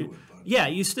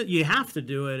 You have to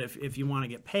do it if you want to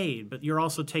get paid, but you're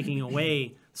also taking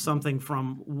away something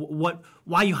from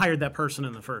why you hired that person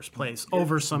in the first place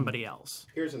over somebody else.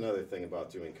 Here's another thing about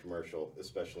doing commercial,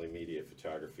 especially media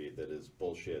photography, that is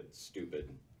bullshit, stupid,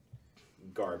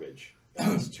 garbage.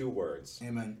 It's 2 words.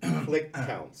 Amen. Click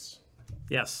counts.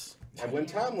 Yes. And when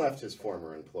Tom left his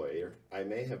former employer, I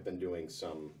may have been doing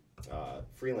some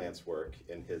freelance work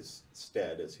in his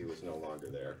stead, as he was no longer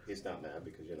there. He's not mad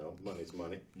because, you know, money's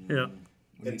money. Yeah.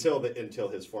 Until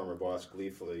his former boss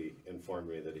gleefully informed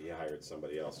me that he hired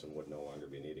somebody else and would no longer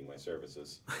be needing my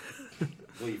services.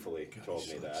 Gleefully told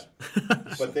me that.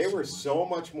 But they were so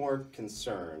much more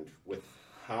concerned with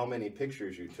how many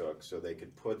pictures you took so they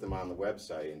could put them on the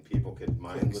website and people could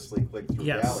mindlessly click through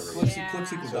galleries.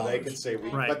 Clicks equal So dollars. they could say,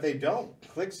 but they don't.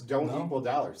 Clicks don't equal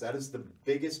dollars. That is the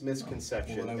biggest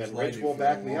misconception. Well, and Rich will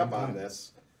back me up on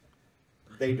this.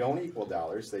 They don't equal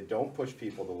dollars. They don't push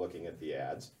people to looking at the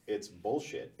ads. It's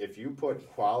bullshit. If you put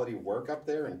quality work up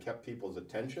there and kept people's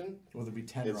attention, Whether it be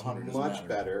 10 or it's 100 doesn't much matter.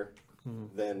 better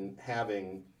than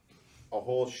having a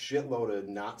whole shitload of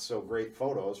not so great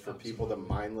photos for people to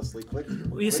mindlessly click through.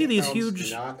 Well, you see these Click counts huge-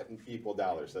 do not equal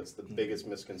dollars. That's the biggest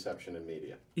misconception in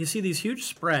media. You see these huge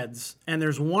spreads, and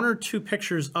there's 1 or 2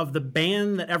 pictures of the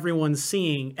band that everyone's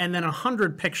seeing, and then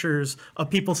 100 pictures of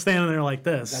people standing there like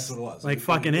this. That's what it was. Like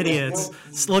fucking idiots,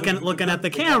 looking at the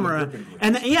camera.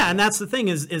 And and that's the thing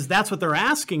is that's what they're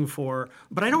asking for.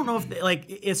 But I don't know if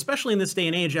especially in this day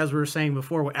and age, as we were saying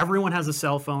before, where everyone has a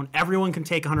cell phone, everyone can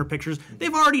take 100 pictures.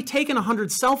 They've already taken 100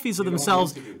 selfies of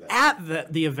themselves need to do that.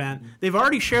 at the event. They've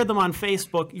already shared them on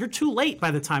Facebook. You're too late by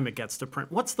the time it gets to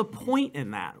print. What's the point in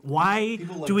that? Why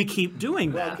do we keep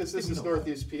doing Well, that? because this is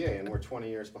Northeast PA and we're 20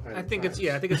 years behind. I the think it's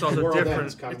times. I think it's also World different.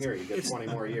 ends, come here, you get 20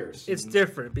 more years. It's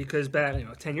different because back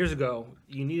 10 years ago,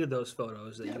 you needed those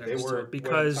photos that you They guys were took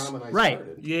because when Tom and I Right.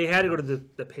 started. you had to go to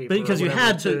the paper. Because or you whatever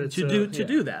had to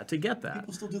do yeah. that, to get that.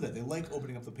 People still do that. They like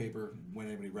opening up the paper when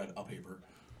anybody read a paper.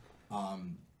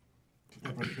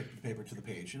 Open up the paper to the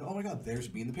page, and oh my God,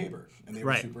 there's me in the paper, and they were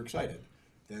Right. super excited.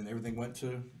 Then everything went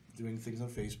to doing things on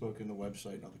Facebook and the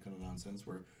website and all that kind of nonsense.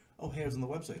 Where hey, I was on the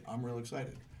website, I'm real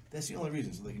excited. That's the only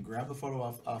reason, so they can grab the photo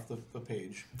off the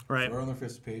page, Right. throw it on their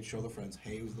Facebook page, show their friends,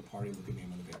 hey, it was the party, look at me,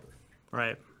 I'm on the paper.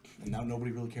 Right. And now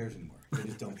nobody really cares anymore. They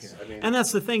just don't care. I mean, And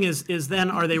that's the thing is then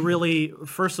are they really,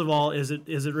 first of all, is it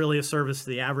really a service to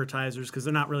the advertisers? Because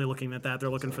they're not really looking at that. They're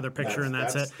looking for their picture and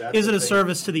that's it. Is it a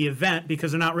service to the event?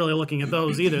 Because they're not really looking at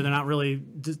those either. They're not really,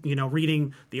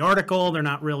 reading the article. They're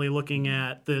not really looking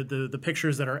at the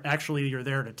pictures that are actually you're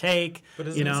there to take. But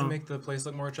doesn't it make the place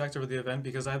look more attractive at the event?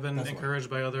 Because I've been encouraged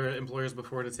by other employers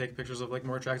before to take pictures of like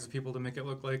more attractive people to make it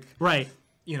look like Right.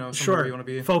 Somewhere Sure. you want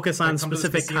to be. Focus on Like, come to this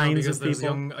specific casino kinds because of there's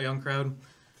people. a young crowd.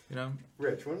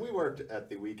 Rich, when we worked at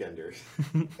the Weekenders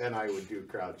and I would do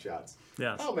crowd shots,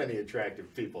 Yes. how many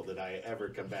attractive people did I ever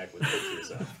come back with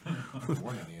pictures of?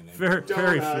 Very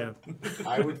very Donut, few.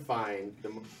 I would find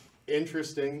the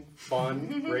interesting,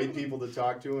 fun, great people to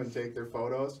talk to and take their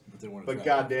photos. But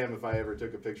goddamn, if I ever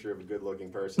took a picture of a good-looking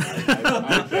person,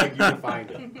 I'd beg you to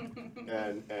find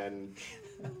it. And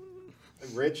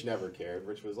Rich never cared.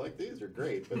 Rich was like, "These are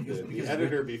great," but the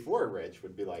editor before Rich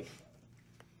would be like,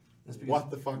 "What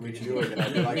the fuck are you doing?" And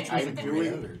I'd be like, "I'm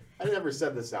doing." I never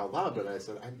said this out loud, but I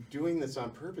said, "I'm doing this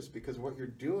on purpose because what you're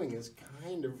doing is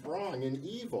kind of wrong and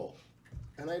evil,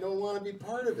 and I don't want to be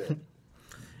part of it."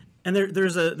 And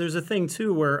there's a thing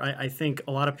too where I think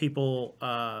a lot of people,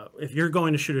 if you're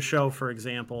going to shoot a show, for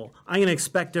example, I'm going to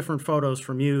expect different photos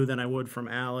from you than I would from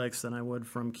Alex, than I would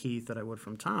from Keith, than I would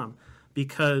from Tom,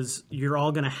 because you're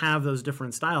all going to have those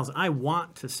different styles. I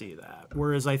want to see that.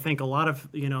 Whereas I think a lot of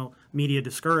media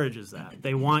discourages that.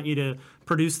 They want you to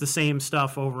produce the same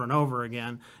stuff over and over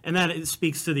again, and that it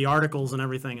speaks to the articles and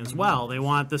everything as well. They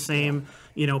want the same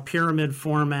pyramid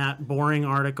format, boring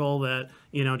article that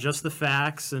just the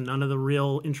facts and none of the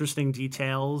real interesting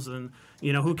details. And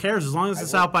who cares as long as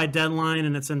it's out by deadline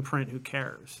and it's in print? Who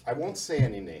cares? I won't say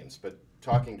any names, but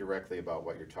talking directly about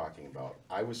what you're talking about,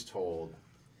 I was told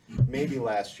maybe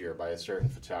last year by a certain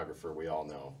photographer we all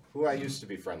know, who I used to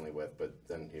be friendly with, but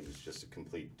then he was just a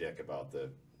complete dick about the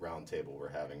roundtable we're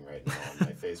having right now on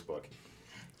my Facebook.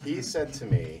 He said to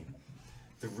me,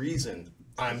 the reason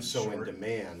I'm so in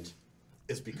demand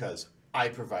is because I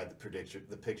provide the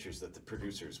pictures that the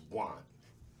producers want.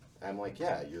 I'm like,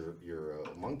 yeah, you're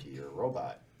a monkey, you're a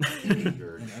robot,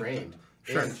 you're trained,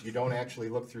 and you don't actually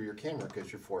look through your camera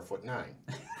because you're 4'9".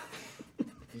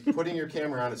 Putting your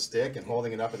camera on a stick and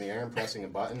holding it up in the air and pressing a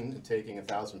button and taking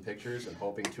 1,000 pictures and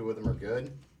hoping 2 of them are good,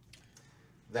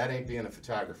 that ain't being a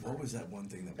photographer. What was that one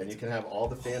thing that? And you can have all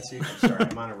the fancy. I'm sorry,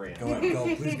 I'm on a rant. Go,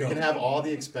 please go. You can have all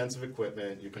the expensive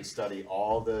equipment. You can study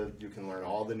you can learn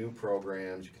all the new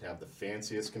programs. You can have the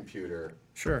fanciest computer.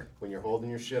 Sure. When you're holding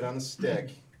your shit on a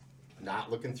stick, not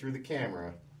looking through the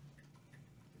camera,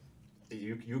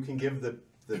 you can give the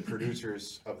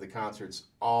producers of the concerts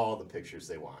all the pictures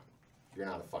they want. You're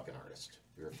not a fucking artist.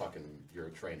 You're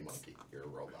a trained monkey. You're a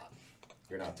robot.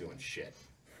 You're not doing shit.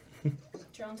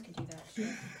 Drones can do that shit.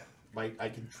 I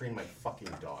can train my fucking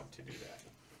dog to do that.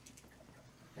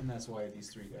 And that's why these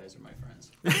 3 guys are my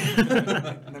friends.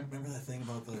 Remember that thing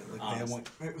about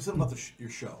it was something about your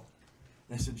show.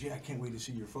 And I said, "Yeah, I can't wait to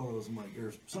see your photos." I'm like,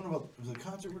 "There's something about was it a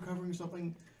concert we're covering or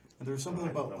something?" And there was something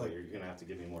about like you're gonna have to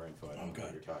give me more info. I don't know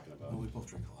what you're talking about. Well, we both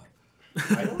drink a lot.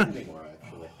 I don't anymore,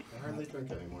 actually. I hardly drink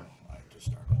anymore. I just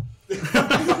started.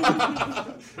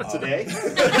 Today?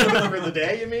 For the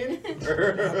day, you mean?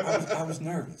 I was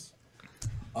nervous.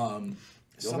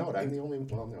 You'll know it. I'm the only.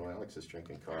 Well, no, Alex is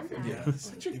drinking coffee. Yeah,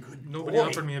 such a good. Nobody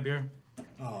offered me a beer.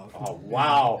 Oh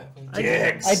wow,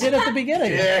 dicks! I did at the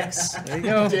beginning. Dicks! There you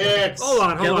go. Dicks! Hold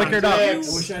on, liquored up. I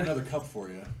wish I had another cup for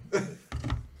you.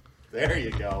 There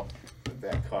you go. Put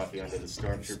that coffee under the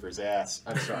stormtrooper's ass.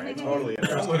 I'm sorry, I totally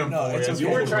interrupted. No, it's okay. You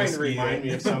were trying to remind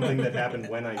me of something that happened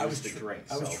when I used to drink.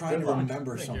 I was so trying good to luck.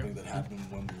 remember something that happened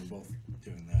when we were both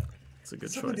doing that. It's a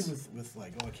good Something to choice. do with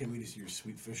like, "Oh, I can't wait to see your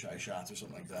sweet fisheye shots" or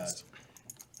something like that.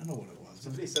 I don't know what it was.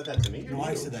 Somebody said that to me. Or No,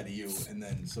 I you? said that to you, and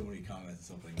then somebody commented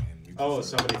something, and we. Oh, both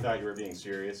started- somebody thought you were being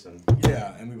serious, and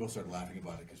Yeah, and we both started laughing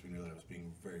about it because we knew that I was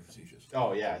being very facetious.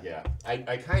 oh yeah.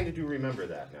 I kind of do remember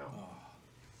that now.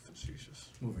 Facetious.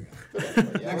 Moving on. But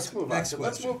anyway, yeah, Next- let's move next on.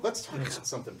 question. Let's talk about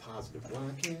something positive. Why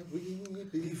can't we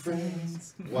be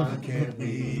friends? Why can't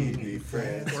we be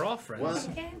friends? We're all friends. What?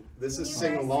 Okay. This is You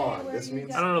sing guys along. say where This you means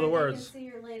guys I don't know the can words. See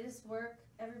your latest work.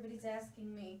 Everybody's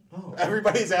asking me. Oh.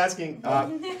 everybody's asking.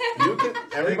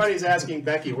 Everybody's asking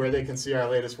Becky where they can see our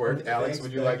latest work. Alex,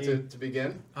 would you like to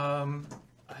begin?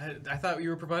 I I thought you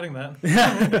were providing that.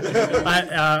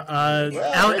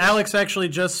 Alex actually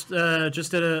just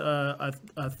did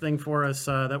a thing for us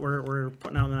that we're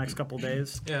putting out in the next couple of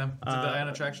days. Yeah, the Ion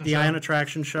Attraction The show. Ion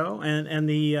Attraction show and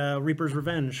the Reaper's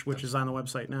Revenge, which is on the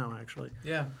website now, actually.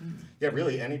 Yeah. Yeah,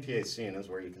 really, NEPA Scene is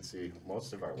where you can see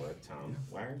most of our work, Tom.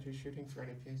 Why aren't you shooting for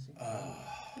NEPA Scene?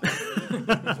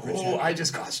 Oh, I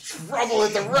just caused trouble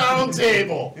at the round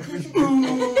table.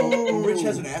 Rich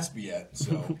hasn't asked me yet,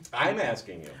 so I'm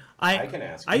asking you. I can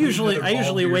ask you. I usually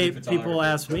volunteer wait. photographer. People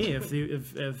ask me if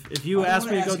you I ask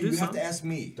wanna me to go you, do you have something. to ask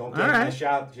me. Don't All get my right.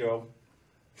 shot, Joe.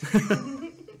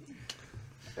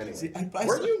 Anyway, See, I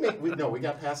where do you make? We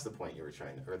got past the point you were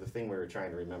trying to, or the thing we were trying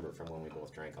to remember from when we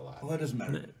both drank a lot. Well, that doesn't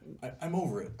matter. I'm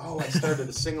over it. Oh, I started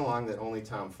a sing along that only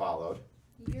Tom followed.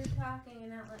 You're talking and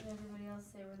not letting everybody else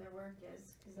say where their work is.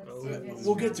 'Cause that's Well, too good.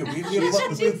 We'll get to it.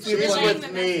 She's relaying with the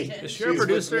me. messages. Is she our She's with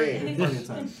producer? me. Plenty of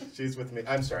time. She's with me.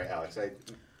 I'm sorry, Alex.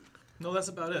 No, that's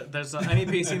about it. There's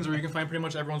NEPA scenes where you can find pretty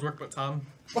much everyone's work but Tom.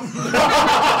 That's the takeaway,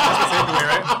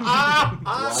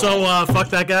 right? So fuck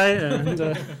that guy. And,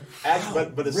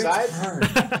 But aside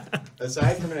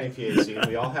from an NEPA Scene,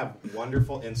 we all have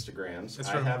wonderful Instagrams. That's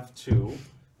I true. have two.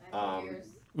 I have yours.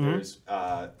 There's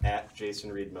at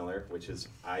Jason Reed Miller, which is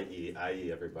IE,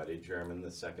 everybody. German, the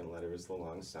second letter is the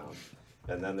long sound.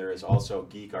 And then there is also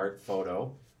Geek Art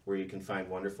Photo, where you can find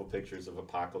wonderful pictures of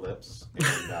Apocalypse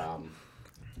and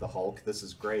the Hulk. This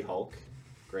is Gray Hulk.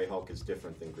 Gray Hulk is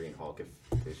different than Green Hulk, in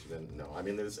case you didn't know. I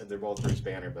mean, they're both Bruce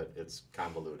Banner, but it's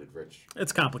convoluted.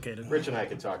 it's complicated. Rich and I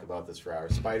could talk about this for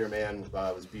hours. Spider-Man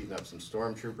was beating up some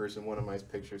stormtroopers in one of my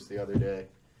pictures the other day.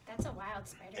 That's a wild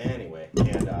spider. Anyway,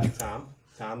 and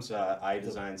Tom's I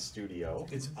Design Studio.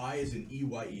 It's I as in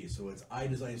EYE, so it's I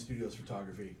Design Studios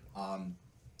Photography.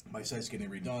 My site's getting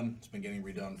redone. It's been getting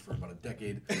redone for about a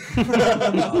decade.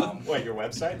 What, your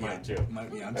website? Mine too. Yeah,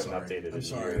 I'm Haven't sorry. updated I'm in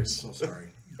sorry. years. I'm so sorry.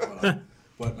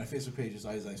 But my Facebook page is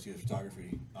I Design Studios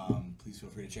Photography. Please feel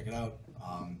free to check it out.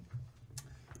 I'm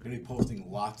going to be posting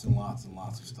lots and lots and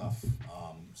lots of stuff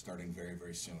starting very,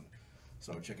 very soon.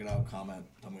 So check it out, comment,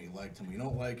 tell me what you like, tell me you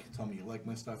don't like, tell me you like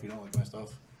my stuff, you don't like my stuff.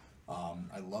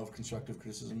 I love constructive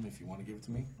criticism if you want to give it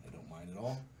to me. I don't mind at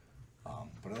all.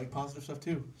 But I like positive stuff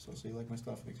too. So say you like my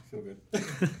stuff, makes me feel good.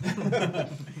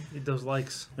 Need those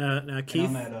likes. Keith.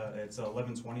 And I'm at, it's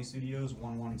 1120 Studios,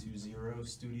 1120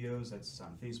 Studios. That's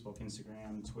on Facebook,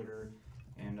 Instagram, Twitter,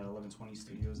 and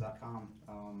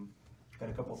 1120studios.com. Got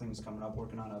a couple things coming up,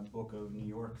 working on a book of New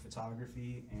York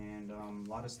photography, and a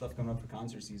lot of stuff coming up for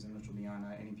concert season, which will be on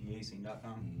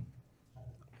NEPAscene.com.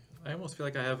 I almost feel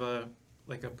like I have a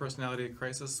personality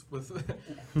crisis with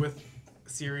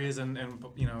series and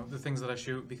you know the things that I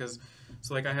shoot, because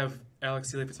so like I have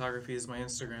Alex Seeley Photography is my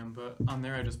Instagram, but on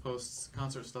there I just post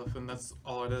concert stuff and that's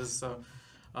all it is. So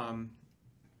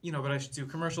you know, but I should do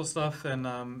commercial stuff, and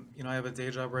you know, I have a day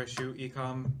job where I shoot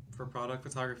e-com for product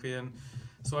photography, and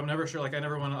so I'm never sure, like I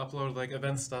never want to upload like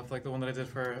event stuff like the one that I did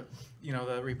for, you know,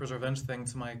 the Reaper's Revenge thing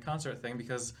to my concert thing,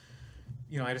 because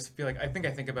you know, I just feel like I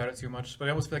think about it too much, but I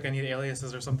almost feel like I need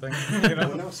aliases or something. You know?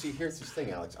 Well, no, see, here's this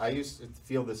thing, Alex. I used to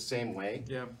feel the same way.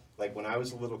 Yeah. Like when I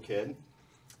was a little kid,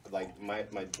 like my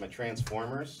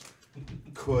Transformers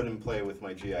couldn't play with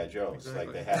my G.I. Joes. Exactly.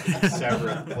 Like they had to be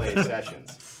separate play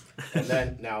sessions. And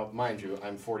then, now, mind you,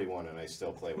 I'm 41 and I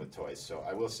still play with toys. So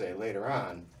I will say later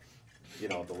on, you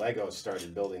know, the Legos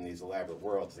started building these elaborate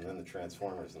worlds, and then the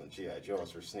Transformers and the G.I.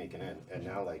 Joes were sneaking in. And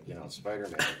now, like, you know,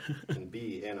 Spider-Man can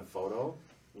be in a photo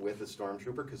with a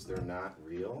stormtrooper because they're not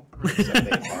real, except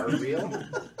they are real.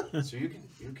 So you can.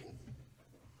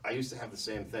 I used to have the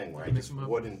same thing where I Mix just them up.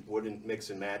 wouldn't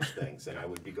mix and match things, and I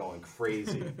would be going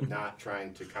crazy, not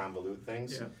trying to convolute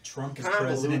things. Yeah. Trump is Convolute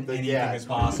president, the- anything yeah. is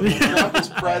possible. Trump is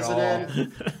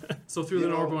president. So through You the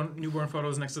know- newborn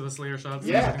photos next to the Slayer shots.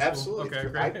 Yeah, everything's cool. absolutely. Okay,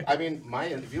 great. I mean,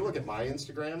 if you look at my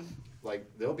Instagram, like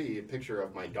there'll be a picture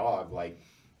of my dog like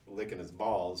licking his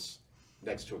balls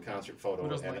next to a concert photo Who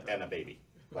doesn't like that? and a baby.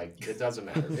 Like it doesn't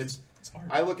matter.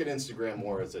 I look at Instagram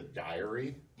more as a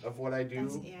diary of what I do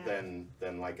than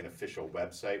like an official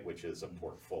website, which is a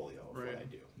portfolio of what I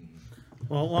do.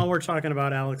 Well, while we're talking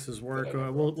about Alex's work,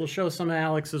 we'll show some of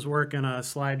Alex's work in a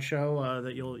slideshow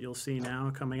that you'll see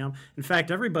now coming up. In fact,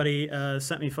 everybody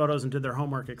sent me photos and did their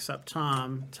homework except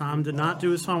Tom. Tom did not do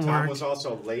his homework. Tom was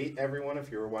also late, everyone.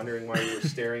 If you were wondering why you were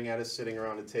staring at us sitting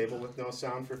around a table with no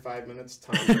sound for 5 minutes,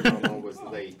 Tom Romo was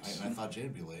late. I thought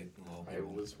Jay'd be late. Well, I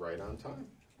was right on time.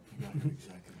 you got it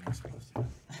exactly when you're supposed to.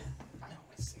 I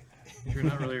always say that. If you're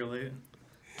not really late.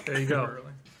 There you go.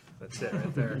 Early. That's it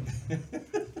right there.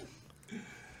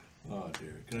 Oh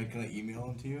dear. Can I email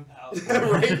them to you?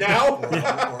 Right now? Or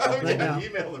Right now.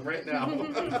 Email them right now.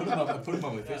 I put them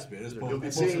on my Facebook.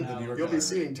 You'll be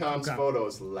seeing Tom's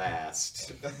photos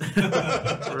last. Or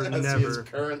As he is never.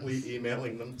 currently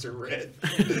emailing them to Red.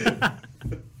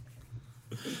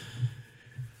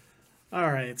 All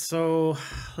right, so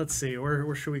let's see.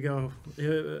 Where should we go?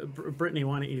 Brittany,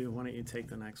 why don't you take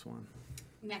the next one?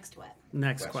 Next what?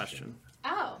 Next question.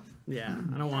 Oh. Yeah,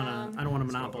 I don't want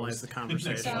to monopolize the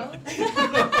conversation. So.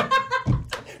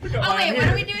 Oh wait, what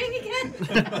are we doing again?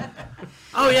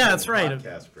 Oh yeah, that's right.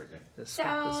 Podcast, Brittany.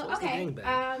 So okay,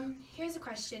 here's a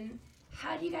question: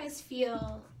 how do you guys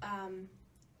feel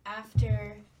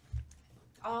after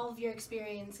all of your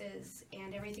experiences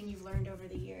and everything you've learned over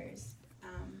the years?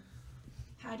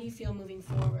 How do you feel moving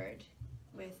forward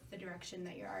with the direction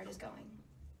that your art is going?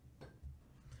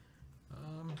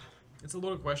 It's a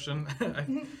loaded question.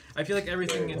 I feel like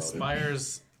everything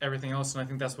inspires everything else, and I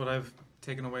think that's what I've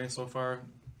taken away so far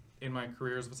in my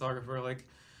career as a photographer. Like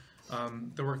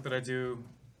the work that I do,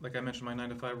 like I mentioned, my 9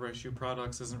 to 5 where I shoot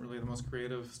products isn't really the most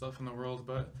creative stuff in the world,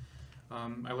 but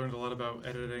I learned a lot about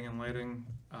editing and lighting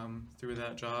through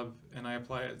that job, and I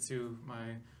apply it to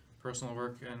my personal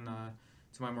work and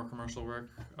to my more commercial work.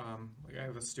 Like I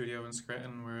have a studio in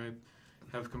Scranton where I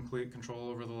have complete control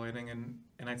over the lighting, and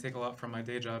I take a lot from my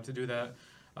day job to do that.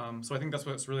 So I think that's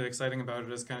what's really exciting about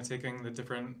it, is kind of taking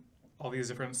all these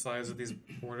different sides of these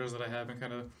borders that I have and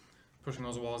kind of pushing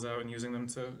those walls out and using them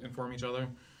to inform each other.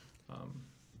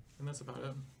 And that's about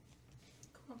it.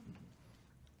 Cool.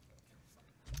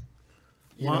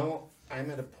 You know,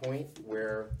 I'm at a point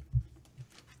where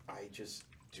I just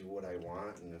do what I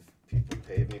want, and if people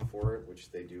pay me for it,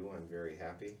 which they do, I'm very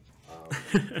happy.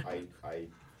 I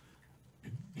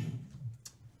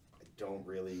don't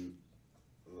really,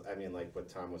 I mean, like what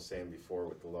Tom was saying before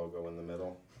with the logo in the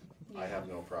middle, I have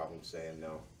no problem saying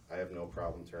no. I have no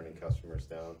problem turning customers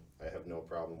down. I have no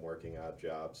problem working odd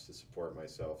jobs to support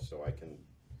myself so I can,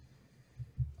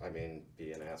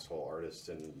 be an asshole artist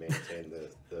and maintain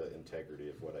the integrity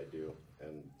of what I do,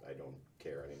 and I don't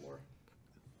care anymore.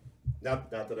 Not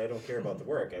that I don't care about the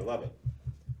work, I love it.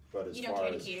 But as You don't far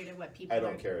care to as, cater to what people I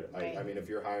don't care. right. I mean, if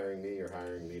you're hiring me, you're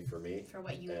hiring me for me. For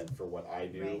what you and for what I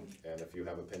do. right. And if you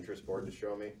have a Pinterest board to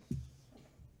show me,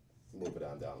 move it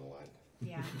on down the line.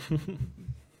 Yeah.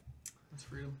 That's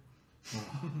freedom.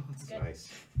 It's Good. nice.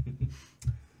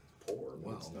 Poor,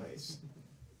 but it's Well. nice.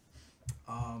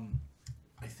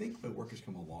 I think my work has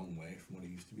come a long way from what it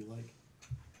used to be like.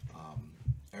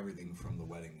 Everything from the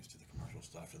weddings to the commercial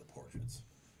stuff to the portraits.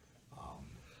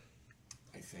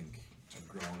 I think I've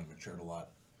grown and matured a lot.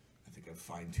 I think I've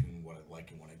fine-tuned what I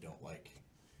like and what I don't like,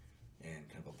 and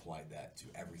kind of applied that to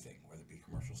everything, whether it be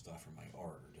commercial stuff or my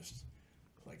art, or just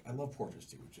like I love portraits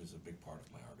too, which is a big part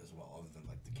of my art as well, other than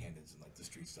like the candids and like the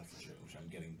street stuff and shit, which I'm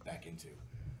getting back into.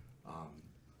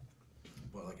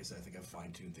 But like I said, I think I've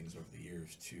fine-tuned things over the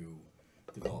years to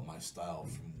develop my style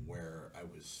from where I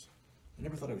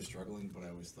never thought I was struggling, but I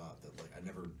always thought that like I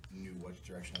never knew which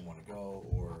direction I want to go,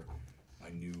 or I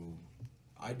knew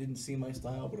I didn't see my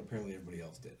style, but apparently everybody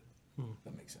else did.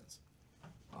 That makes sense.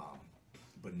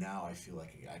 But now I feel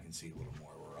like I can see a little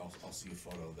more, where I'll see a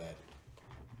photo that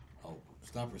I'll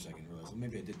stop for a second and realize, well,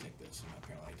 maybe I did take this, and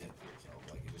apparently I did. So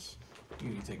like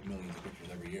you take millions of pictures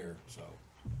every year, so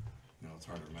it's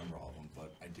hard to remember all of them,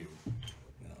 but I do.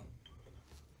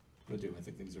 But I do. I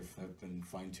think things have been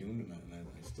fine-tuned, and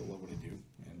I still love what I do,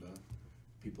 and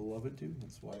people love it too.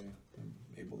 That's why I'm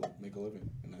able to make a living,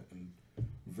 and I'm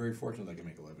very fortunate that I can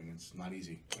make a living. It's not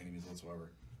easy by any means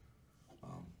whatsoever,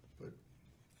 but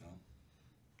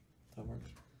that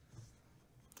works.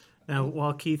 Now,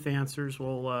 while Keith answers,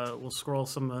 we'll scroll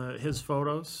some of his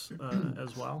photos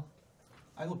as well.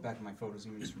 I look back at my photos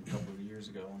even just from a couple of years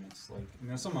ago, and it's like,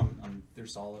 some they're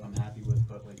solid, I'm happy with,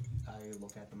 but like I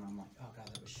look at them and I'm like, oh god,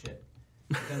 that was shit.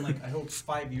 But then like I hope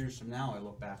 5 years from now I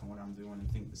look back on what I'm doing and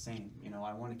think the same.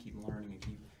 I want to keep learning and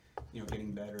keep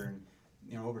getting better,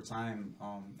 and over time.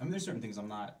 There's certain things I'm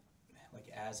not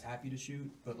like as happy to shoot,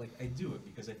 but like I do it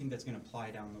because I think that's going to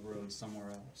apply down the road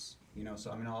somewhere else.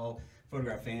 So I'll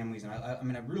photograph families, and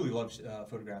I really love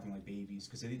photographing like babies,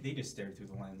 because they just stare through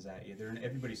the lens at you.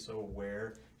 Everybody's so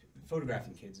aware.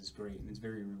 Photographing kids is great, and it's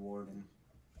very rewarding.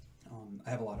 I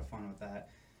have a lot of fun with that.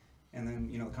 And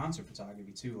then concert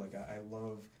photography too. Like I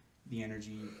love the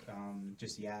energy,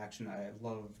 just the action. I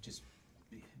love just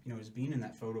just being in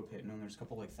that photo pit, and there's a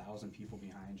couple like thousand people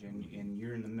behind you, and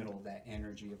you're in the middle of that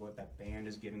energy of what that band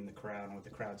is giving the crowd and what the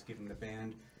crowd's giving the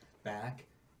band back.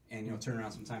 And turn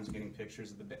around sometimes getting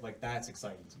pictures of the like that's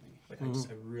exciting to me. Like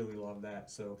I really love that.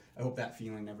 So I hope that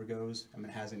feeling never goes. I mean,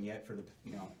 it hasn't yet for the,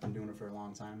 I'm doing it for a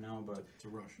long time now, but It's a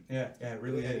rush. yeah, it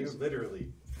really is. You literally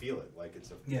feel it, like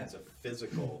it's a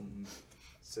physical,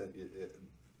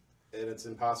 and it's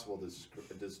impossible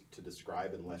to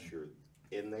describe unless you're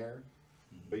in there,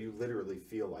 but you literally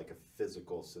feel like a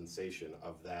physical sensation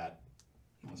of that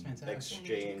That's fantastic.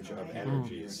 exchange of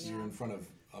energies. You're in front of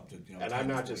up to, And 10 I'm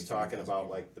not to just 20, talking 30,000 about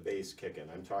people. like the bass kicking.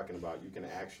 I'm talking about you can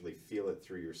actually feel it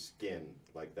through your skin,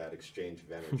 like that exchange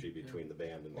of energy between the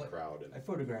band and the crowd. I And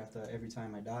photographed Every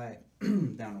Time I Die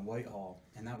down in Whitehall,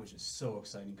 and that was just so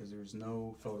exciting because there was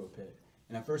no photo pit.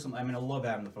 And at first, I love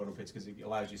having the photo pits because it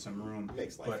allows you some room.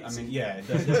 Makes life But easy. it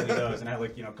definitely does. And I had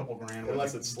like, a couple grand. worth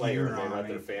unless of it's Slayer and gear they on let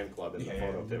me. their fan club in the Yeah.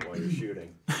 photo pit while you're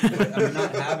shooting. But I'm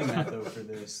not having that though for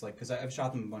this, like, because I've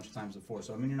shot them a bunch of times before.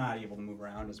 So you're not able to move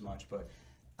around as much. But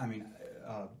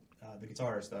the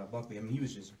guitarist Buckley, he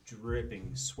was just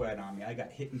dripping sweat on me. I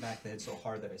got hit in the back of the head so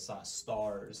hard that I saw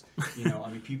stars.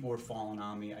 People were falling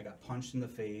on me. I got punched in the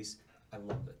face. I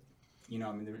loved it.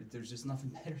 There's just nothing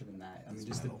better than that.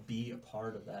 Just to be a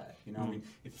part of that.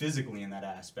 Physically in that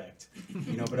aspect.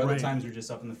 But other Right. times you're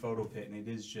just up in the photo pit, and it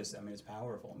is just. It's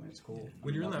powerful. It's cool.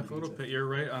 When you're in that nothing photo beats pit, it. you're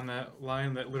right on that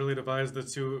line that literally divides the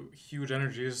two huge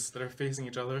energies that are facing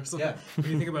each other. So Yeah. when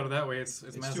you think about it that way, it's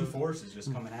It's two massive. forces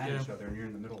just coming at Yeah. each other, and you're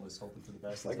in the middle, just hoping for the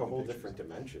best. It's like and a whole taking different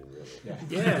pictures. dimension, really. Yeah.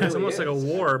 Yeah, it's almost like a is.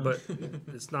 war, but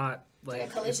it's not Like a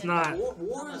it's collision. not.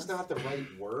 War is not the right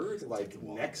word. Like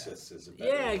nexus is a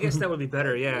better Yeah, I guess that would be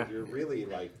better. Yeah. You're really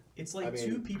like. It's like I mean-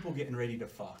 two people getting ready to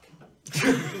fuck. It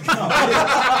is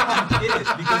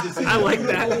because it's I like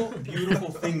that. beautiful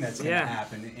thing that's gonna Yeah.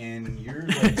 happen, and you're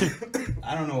like,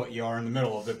 I don't know what you are in the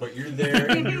middle of it, but you're there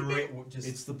and you're right. Just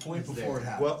It's the point it's before it there.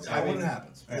 happens. Well, I when mean, it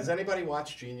happens. Has anybody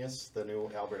watched Genius, the new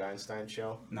Albert Einstein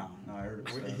show? No, I heard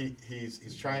it. Was,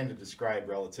 He's trying to describe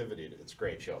relativity. It's a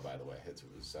great show, by the way. It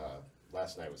was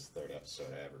last night was the third episode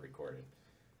I ever recorded,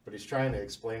 but he's trying to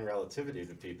explain relativity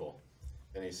to people,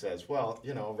 and he says, "Well,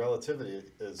 relativity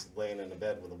is laying in a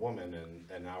bed with a woman, and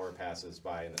an hour passes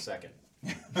by in a second."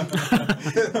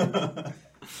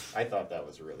 I thought that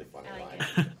was a really funny I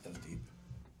like line. That's deep.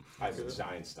 It was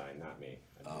Einstein, not me.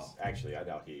 Actually, I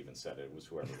doubt he even said it. It was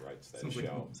whoever writes that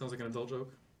show. Sounds like an adult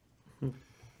joke. I'm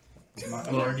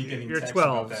already getting You're texts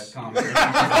 12. about that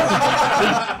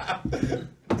conversation.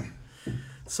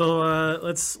 So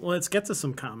let's get to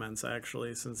some comments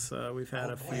actually, since we've had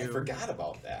a Boy, I few. forgot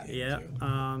about that. Yeah.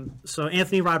 So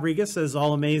Anthony Rodriguez says,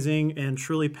 all amazing and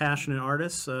truly passionate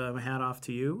artists. My hat off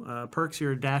to you. Perks,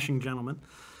 you're a dashing gentleman.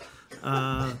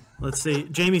 Let's see.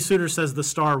 Jamie Suter says the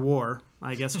Star War.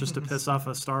 I guess just to piss off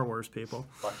us Star Wars people.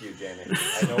 Fuck you, Jamie.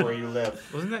 I know where you live.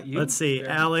 Wasn't that you? Let's see.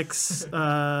 Yeah. Alex,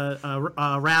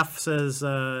 Raph says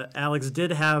Alex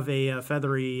did have a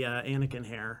feathery Anakin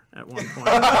hair at one point.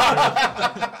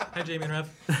 Hi, Jamie and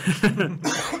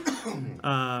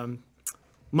Rev.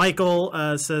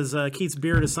 Michael says Keith's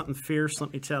beard is something fierce,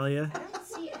 let me tell you. I don't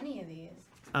see any of these.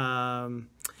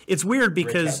 It's weird Rick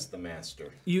because has the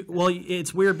master.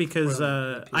 it's weird because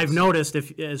I've noticed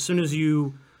as soon as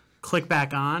you click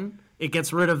back on, it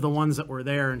gets rid of the ones that were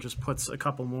there and just puts a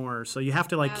couple more. So you have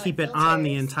to Wow, keep it it on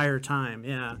the filters. entire time.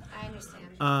 Yeah. I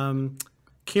understand.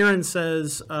 Kieran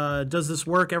says, does this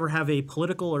work ever have a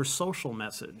political or social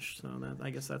message? So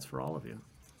I guess that's for all of you.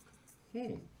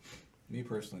 Me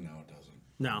personally, no, it doesn't.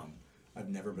 No. I've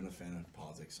never been a fan of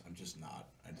politics. I'm just not.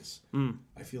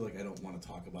 I feel like I don't want to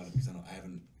talk about it because I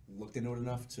haven't looked into it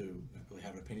enough to really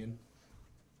have an opinion.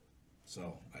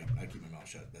 So I keep my mouth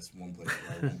shut. That's one place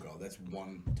where I won't go. That's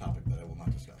one topic that I will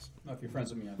not discuss. Well, if you're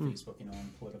friends with me on Facebook, I'm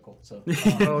political. So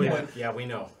Oh yeah. Yeah, we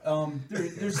know.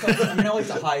 there's stuff. I like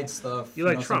to hide stuff. You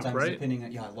like Trump, sometimes right? Depending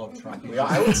on, I love Trump. Yeah,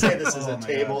 I would say this is Oh a my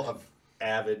table God. of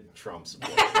avid Trump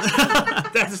supporters.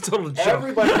 That's a total joke.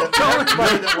 Everybody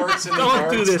that works in the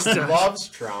don't do arts this to us. loves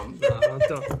Trump. No,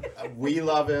 don't. We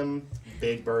love him.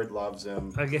 Big Bird loves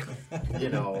him. Again.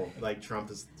 Trump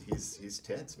is he's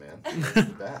tits, man. He's the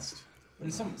best.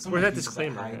 And some Where's that pieces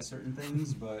disclaimer I hide at? certain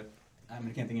things, but I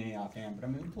can't think of any offhand.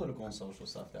 But political and social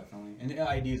stuff definitely, and the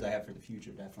ideas I have for the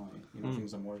future definitely.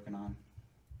 Things I'm working on.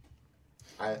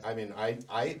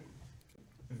 I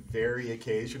very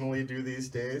occasionally do these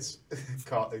days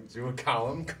do a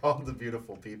column called The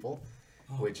Beautiful People,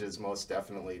 which is most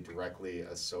definitely directly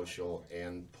a social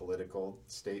and political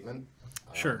statement.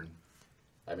 Sure.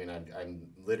 I'm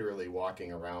literally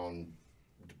walking around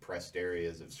depressed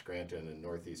areas of Scranton and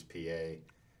Northeast PA.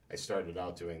 I started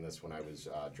out doing this when I was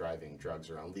driving drugs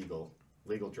around legal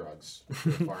drugs to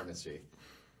a pharmacy,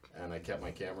 and I kept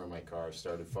my camera in my car,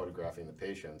 started photographing the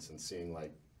patients and seeing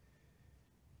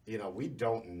we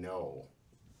don't know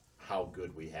how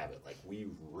good we have it. Like, we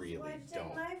really Why don't.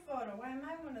 take my photo? Why am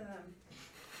I one of them?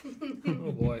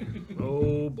 Oh boy.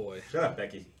 Oh boy. Shut up,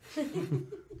 Becky. I'm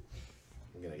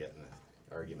gonna get in an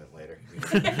argument later.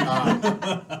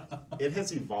 It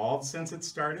has evolved since it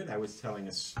started. I was telling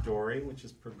a story which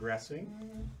is progressing.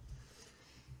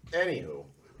 Anywho,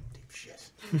 deep shit.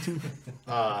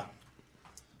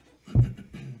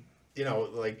 You know,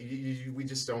 like, we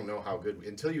just don't know how good,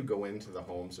 until you go into the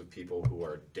homes of people who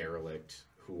are derelict,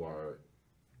 who are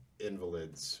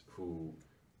invalids, who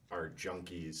are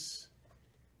junkies.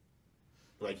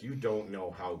 Like, you don't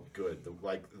know how good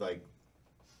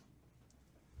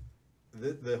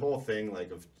the whole thing,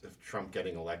 like, of Trump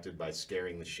getting elected by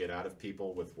scaring the shit out of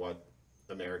people with what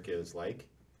America is like.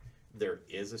 There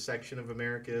is a section of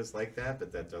America is like that,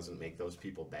 but that doesn't make those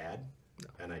people bad. No.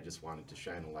 And I just wanted to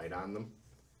shine a light on them.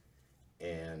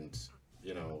 And,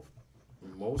 you know,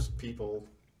 most people,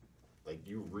 like,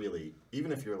 you really,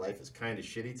 even if your life is kind of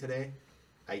shitty today,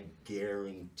 I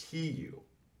guarantee you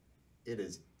it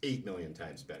is 8 million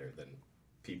times better than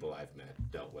people I've met,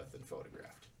 dealt with, and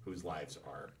photographed, whose lives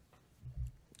are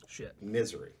shit,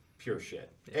 misery, pure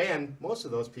shit. Yeah. And most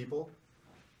of those people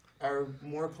are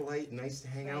more polite and nice to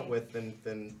hang out with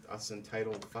than us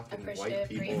entitled fucking white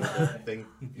people that think,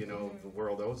 you know, the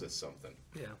world owes us something.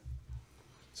 Yeah.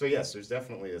 So yes, there's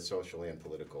definitely a social and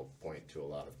political point to a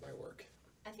lot of my work.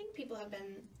 I think people have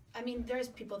been, I mean, there's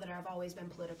people that have always been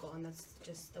political, and that's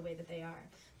just the way that they are.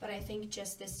 But I think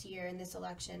just this year in this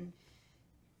election,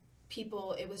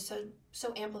 people, it was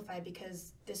so amplified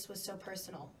because this was so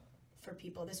personal for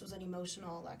people. This was an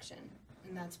emotional election,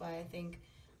 and that's why I think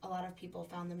a lot of people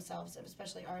found themselves,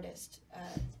 especially artists,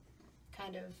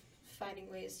 kind of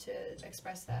finding ways to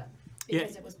express that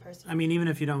because it was personal. I mean, even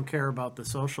if you don't care about the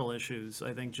social issues,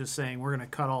 I think just saying we're going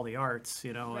to cut all the arts,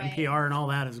 you know, right. NPR and all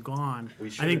that is gone. I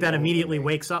think that immediately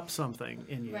wakes up something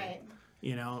in you. Right.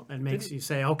 You know, and makes you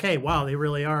say, okay, wow, they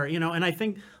really are. You know, and I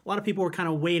think a lot of people were kind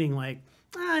of waiting, like,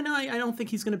 no, I don't think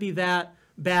he's going to be that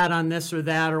bad on this or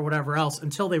that or whatever else,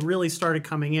 until they really started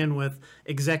coming in with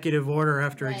executive order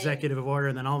after executive order,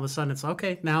 and then all of a sudden it's,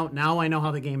 okay, now I know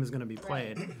how the game is going to be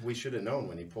played. Right. We should have known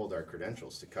when he pulled our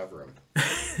credentials to cover him.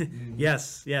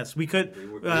 Yes, we could.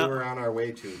 We were on our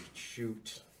way to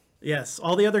shoot. Yes,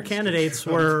 all the other candidates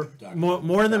were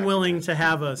more than willing to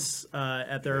have us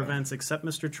at their events, except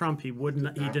Mr. Trump. He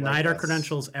wouldn't. He denied our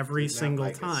credentials every single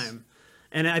time,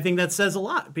 and I think that says a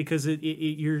lot because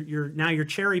you're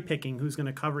cherry picking who's going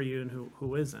to cover you and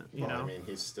who isn't. You know, I mean,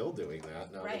 he's still doing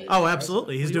that now. Right. Oh,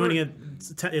 absolutely, he's doing it.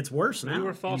 It's worse now. We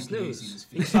were false news.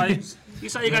 You saw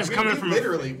you guys coming from.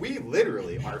 We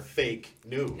literally are fake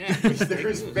news. Yeah.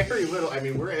 There's very little. I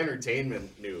mean, we're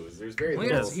entertainment news. There's very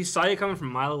little. He saw you coming from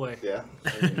a mile away. Yeah.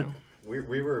 You know,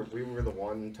 we were the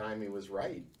one time he was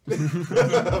right.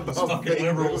 About fake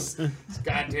liberals.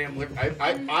 Goddamn liberals.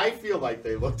 I feel like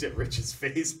they looked at Rich's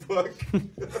Facebook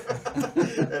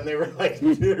and they were like,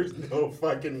 "There's no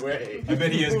fucking way." I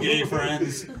bet he has gay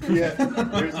friends. Yeah.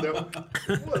 There's no.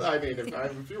 Well, I mean,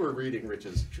 if you were reading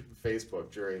Rich's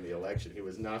Facebook during the election, he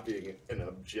was not being an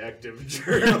objective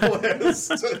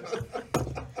journalist.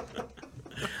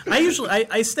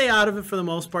 I stay out of it for the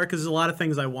most part because there's a lot of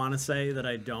things I want to say that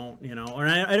I don't, you know, or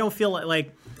I don't feel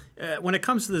like when it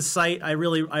comes to the site, I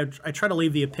try to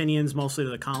leave the opinions mostly to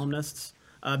the columnists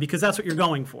because that's what you're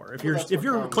going for. If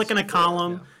you're clicking a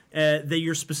column, that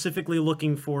you're specifically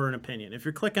looking for an opinion. If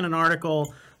you're clicking an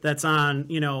article that's on,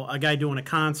 you know, a guy doing a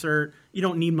concert, you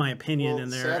don't need my opinion in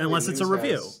there unless it's a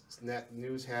review.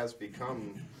 News has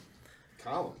become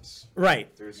columns. Right.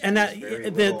 And that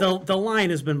the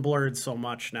line has been blurred so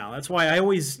much now. That's why I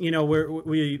always, you know,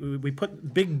 we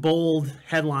put big bold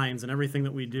headlines in everything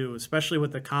that we do, especially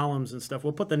with the columns and stuff.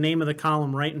 We'll put the name of the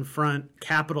column right in front,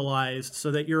 capitalized, so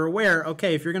that you're aware,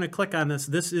 okay, if you're going to click on this,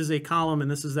 this is a column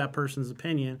and this is that person's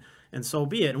opinion. And so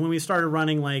be it. And when we started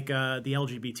running like the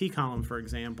LGBT column, for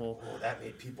example, that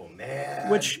made people mad.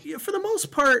 Which, for the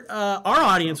most part, our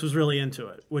audience was really into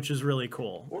it, which is really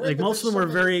cool. Like most of them were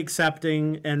very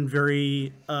accepting and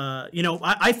very, you know,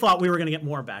 I thought we were going to get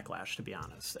more backlash, to be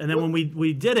honest. And then when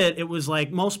we did it, it was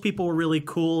like most people were really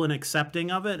cool and accepting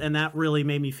of it, and that really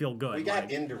made me feel good. We got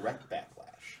indirect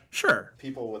backlash. Sure.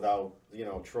 People without, you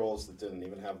know, trolls that didn't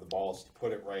even have the balls to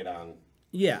put it right on.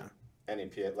 Yeah.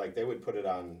 NEPA, like they would put it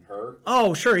on her.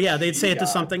 Oh, sure, yeah, they'd say it to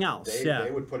something else. They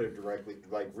would put it directly,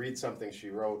 like read something she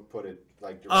wrote, put it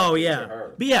like directly to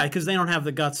her. But yeah, because they don't have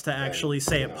the guts to actually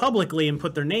say it publicly and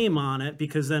put their name on it,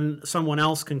 because then someone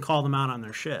else can call them out on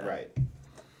their shit. Right.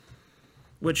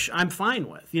 which I'm fine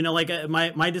with. You know, like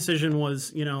my decision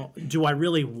was, you know, do I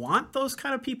really want those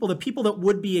kind of people? The people that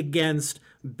would be against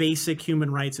basic human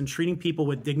rights and treating people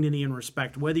with dignity and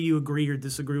respect, whether you agree or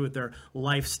disagree with their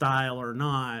lifestyle or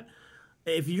not.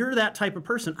 If you're that type of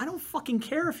person, I don't fucking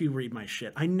care if you read my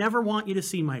shit. I never want you to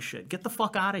see my shit. Get the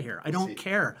fuck out of here. I don't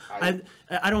care.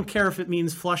 I don't care if it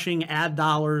means flushing ad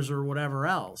dollars or whatever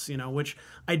else, you know, which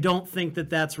I don't think that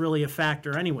that's really a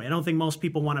factor anyway. I don't think most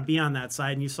people want to be on that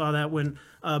side. And you saw that when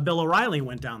Bill O'Reilly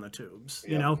went down the tubes,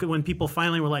 you know, when people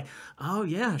finally were like, oh,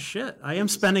 yeah, shit, I am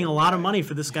spending a lot of money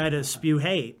for this guy to spew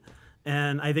hate.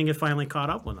 And I think it finally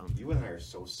caught up with him. You and I are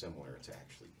so similar. It's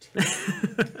actually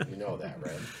you know that,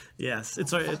 right? Yes,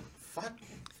 it's fuck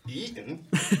Eaton.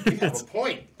 You have a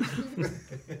point.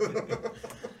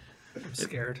 I'm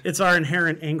scared. It's our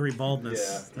inherent angry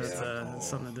baldness. Yeah, That's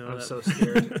something to do with I'm it. so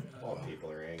scared. All people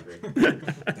are angry.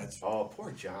 That's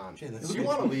Poor John. Jay, Do that's you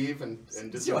want to leave and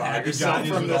See what happens, yourself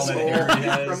John, from using all this that hair he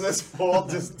has. from this whole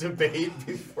debate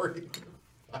before you get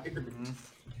fired?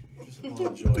 just a ball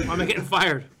of joy. Why am I getting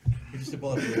fired? You're just a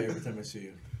ball of joy every time I see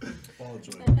you. Ball of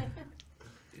joy.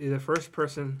 You're the first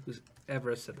person who's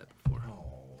ever said that before. Oh.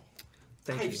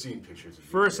 Thank I've you. seen pictures of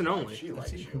you. First and in real only. life. She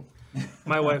likes you.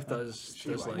 My wife does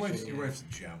likes like Wife's, me. your wife's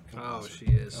a gem. God Oh, bless her.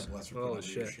 she is. God bless her. Oh, Put up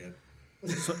with your shit.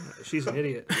 She's an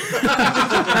idiot.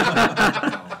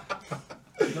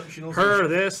 She knows Her, you're-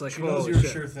 this, like, She knows holy you're a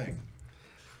shit. sure thing.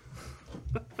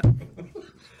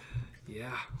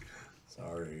 Yeah.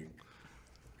 Sorry.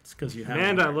 It's because you have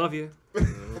Amanda, I love you.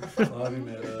 Love you,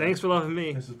 man. Thanks for loving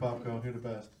me. Mrs. Popcorn, you're the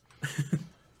best.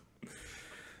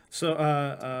 So,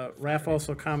 Raph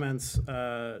also comments,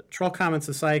 troll comments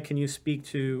aside, can you speak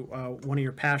to one of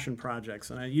your passion projects?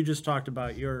 And you just talked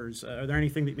about yours. Are there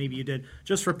anything that maybe you did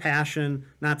just for passion,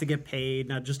 not to get paid,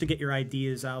 not just to get your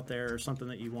ideas out there, or something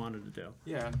that you wanted to do?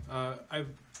 Yeah, I've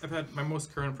had my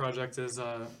most current project is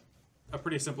a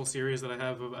pretty simple series that I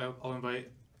have. I'll invite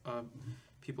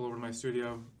people over to my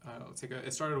studio.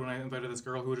 It started when I invited this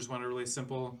girl who just wanted a really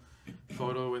simple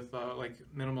photo with like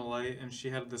minimal light, and she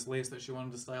had this lace that she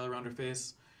wanted to style around her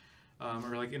face,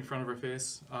 or like in front of her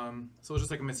face. So it was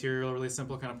just like a material, really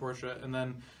simple kind of portrait. And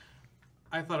then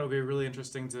I thought it would be really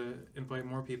interesting to invite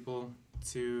more people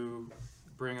to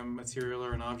bring a material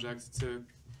or an object to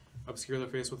obscure their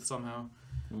face with somehow.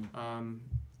 And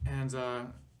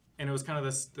it was kind of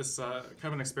this kind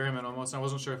of an experiment almost. And I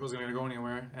wasn't sure if it was going to go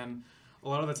anywhere. And a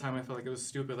lot of the time I felt like it was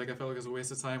stupid. Like I felt like it was a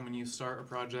waste of time when you start a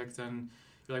project and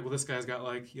you're like, well, this guy's got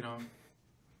like, you know,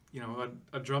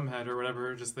 a drum head or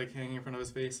whatever, just like hanging in front of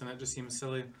his face, and it just seems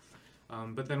silly.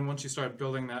 But then once you start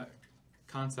building that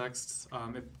context,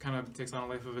 it kind of takes on a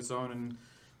life of its own and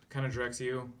kind of directs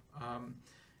you.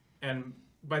 And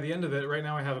by the end of it, right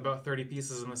now I have about 30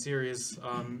 pieces in the series,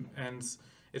 and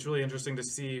it's really interesting to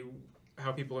see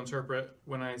how people interpret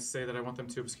when I say that I want them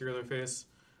to obscure their face.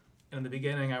 And in the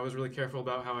beginning, I was really careful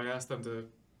about how I asked them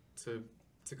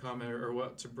to comment or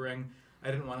what to bring. I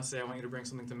didn't want to say I want you to bring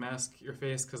something to mask your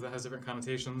face because that has different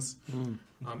connotations.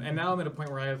 And now I'm at a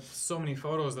point where I have so many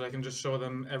photos that I can just show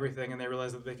them everything, and they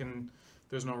realize that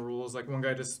there's no rules. Like one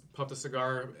guy just puffed a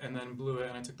cigar and then blew it,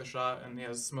 and I took the shot, and he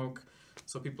has smoke.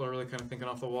 So people are really kind of thinking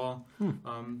off the wall.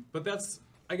 But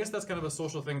I guess that's kind of a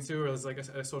social thing too, or it's like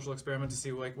a social experiment to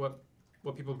see like what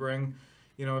people bring.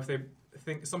 You know, if they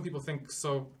think, some people think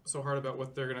so hard about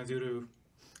what they're gonna do to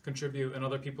contribute, and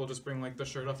other people just bring like the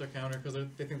shirt off their counter because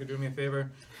they think they're doing me a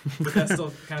favor. But that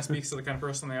still kind of speaks to the kind of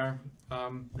person they are.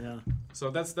 Yeah. So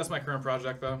that's my current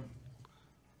project though.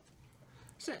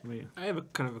 So, I have a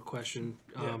kind of a question.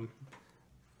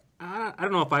 I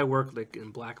don't know if I work like in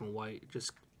black and white,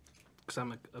 just because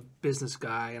I'm a business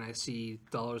guy and I see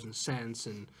dollars and cents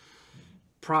and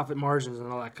profit margins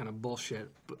and all that kind of bullshit.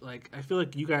 But like, I feel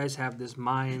like you guys have this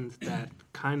mind that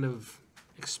kind of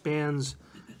expands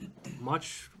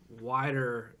much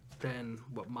wider than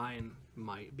what mine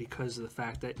might, because of the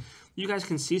fact that you guys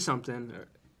can see something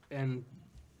and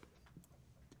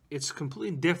it's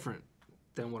completely different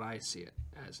than what I see it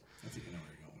as. I think I know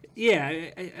where you're going with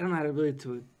this. Yeah, I don't know how to really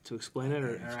to explain it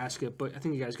or ask it, but I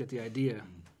think you guys get the idea.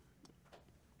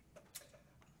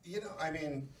 You know, I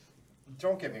mean,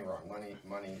 don't get me wrong.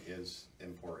 Money is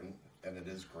important, and it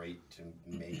is great to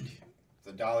make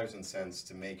the dollars and cents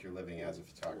to make your living as a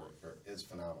photographer is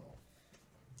phenomenal.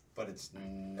 But it's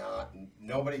not.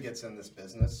 Nobody gets in this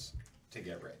business to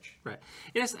get rich. Right.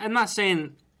 Yes, I'm not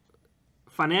saying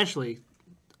financially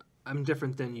I'm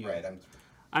different than you. Right.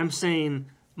 I'm saying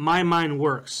my mind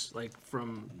works like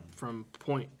from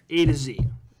point A to Z,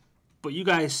 but you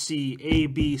guys see A,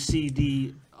 B, C,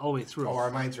 D all the way through. Oh, our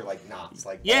minds are like knots,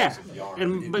 like Yeah, balls of yarn.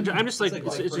 and but I'm just like It's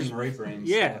like it's just right brain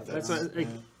yeah. stuff. That's what, like,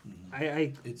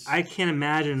 I can't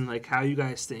imagine like how you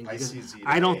guys think. I because see Z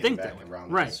I don't and think back that way. around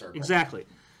that Right, circle. exactly.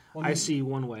 Well, I see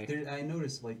one way. I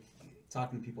noticed, like,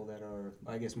 talking to people that are,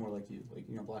 I guess, more like you, like,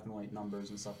 black and white numbers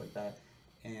and stuff like that,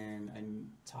 and I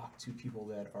talk to people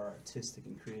that are artistic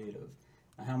and creative.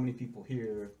 Now, how many people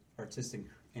here, artistic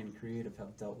and creative,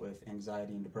 have dealt with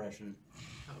anxiety and depression?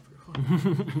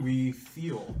 We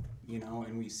feel,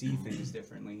 and we see things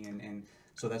differently, and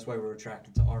so that's why we're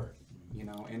attracted to art,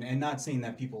 and not saying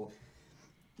that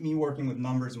me working with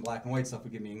numbers and black and white stuff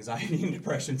would give me anxiety and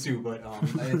depression too, but I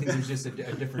think there's just a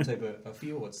different type of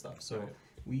feel with stuff. So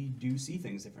we do see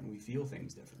things different. We feel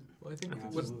things different. Well, I think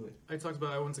Absolutely. I talked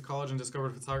about I went to college and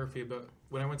discovered photography, but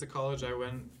when I went to college, I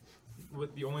went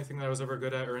with the only thing that I was ever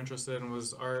good at or interested in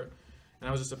was art, and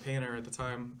I was just a painter at the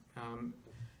time.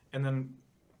 And then,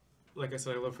 like I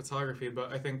said, I love photography,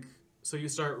 but I think, so you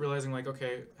start realizing like,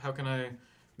 okay, how can I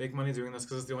make money doing this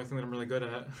because it's the only thing that I'm really good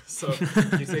at. So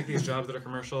you take these jobs that are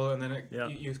commercial, and then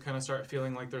you kind of start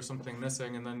feeling like there's something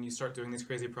missing, and then you start doing these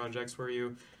crazy projects where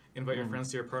you invite your friends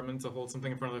to your apartment to hold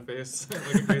something in front of their face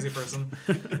like a crazy person.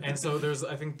 And so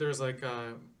I think there's like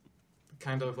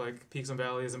kind of like peaks and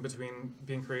valleys in between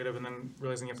being creative and then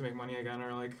realizing you have to make money again,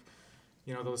 or like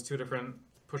those two different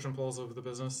push and pulls of the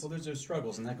business. Well, there's those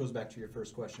struggles, and that goes back to your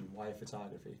first question: why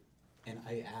photography? And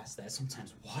I ask that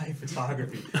sometimes, why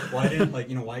photography? Why didn't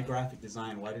why graphic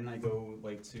design? Why didn't I go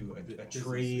to a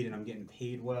trade and I'm getting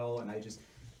paid well? And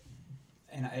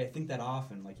I think that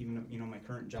often, like even my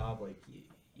current job,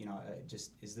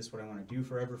 is this what I want to do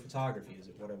forever? Photography, is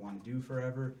it what I want to do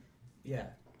forever? Yeah,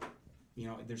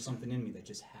 there's something in me that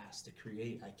just has to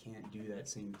create. I can't do that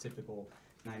same typical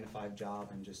 9-to-5 job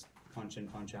and just punch in,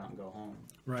 punch out, and go home.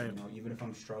 Right. Even if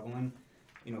I'm struggling,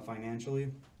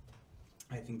 financially.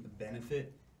 I think the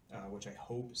benefit, which I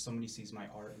hope somebody sees my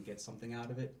art and gets something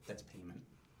out of it, that's payment.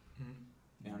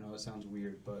 Mm-hmm. I know it sounds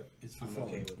weird, but It's I'm fulfilling.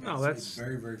 okay with it. No, It's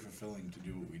very, very fulfilling to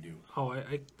do what we do. Oh,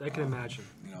 I can imagine.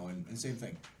 And same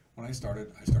thing. When I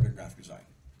started graphic design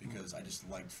because I just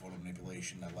liked photo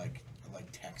manipulation. I like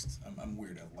text. I'm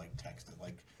weird. I like text. I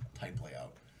like type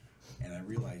layout. And I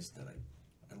realized that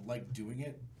I liked doing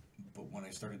it, but when I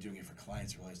started doing it for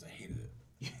clients, I realized I hated it.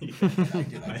 I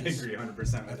did. I agree 100% with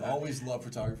that. I've always loved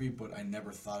photography, but I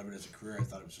never thought of it as a career. I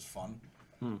thought it was just fun.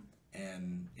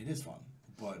 And it is fun.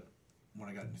 But when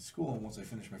I got into school, and once I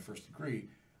finished my first degree,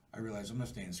 I realized I'm going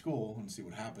to stay in school and see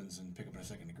what happens and pick up a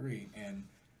second degree. And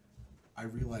I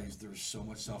realized there's so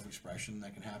much self-expression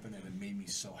that can happen, and it made me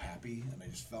so happy. And I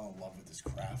just fell in love with this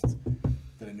craft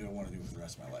that I knew I wanted to do for the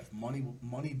rest of my life.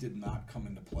 Money did not come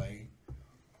into play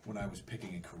when I was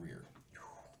picking a career.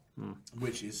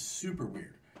 Which is super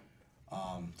weird.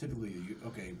 Typically,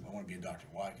 I want to be a doctor.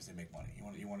 Why? Because they make money.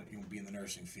 You want to be in the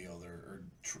nursing field, or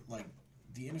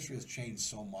the industry has changed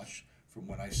so much from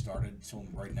when I started till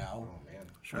right now. Oh man,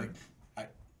 Sure.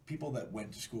 People that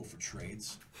went to school for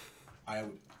trades,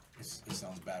 it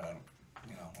sounds bad. I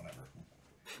don't, whatever.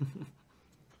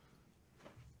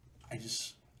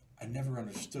 I never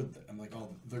understood that. I'm like,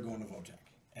 oh, they're going to Votech,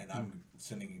 and I'm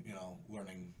sending,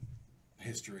 learning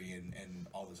history and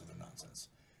all this other nonsense.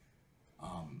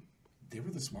 They were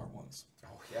the smart ones. oh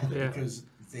yeah. Because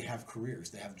they have careers,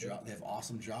 they have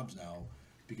awesome jobs now.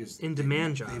 Because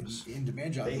In-demand jobs.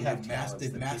 They have talents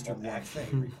they've that mastered people one actually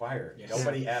thing. require. Yes.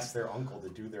 Nobody asks their uncle to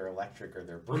do their electric or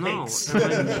their No, brakes. and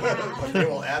like- But they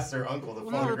will ask their uncle to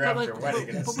photograph their wedding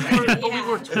and but snap. we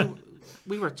were told.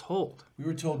 We were told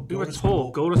We go were to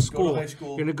told, go to school. high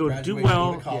school, You're gonna go do graduate,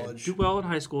 well, go to college, do well in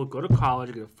high school, go to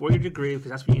college, get a 4-year degree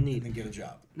because that's what you and then need. get a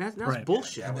job. That's Right.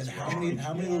 bullshit. And then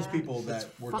how many of those people that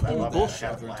were fucking told that bullshit.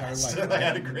 throughout their entire Blast. life? I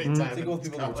had a great time. Think of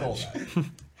in people that were told college. that.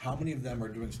 How many of them are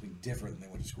doing something different than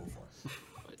they went to school for?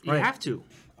 You Right. have to.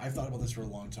 I've thought about this for a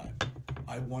long time.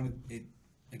 I wanted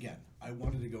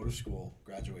to go to school,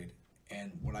 graduate,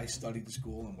 and what I studied in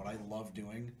school and what I love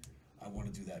doing, I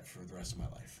want to do that for the rest of my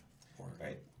life.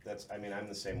 Right. I'm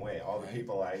the same way. All the Right.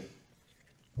 people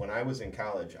when I was in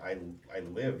college, I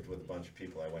lived with a bunch of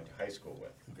people I went to high school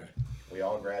with. Okay. We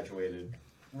all graduated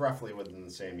roughly within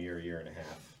the same year and a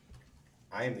half.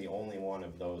 I am the only one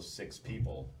of those 6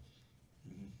 people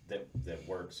that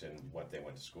works in what they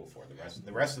went to school for.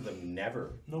 The rest of them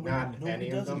never, not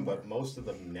any of them, but most of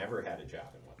them never had a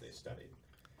job in what they studied.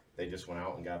 They just went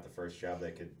out and got the first job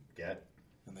they could get,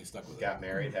 And they stuck with it. got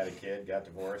married, had a kid, got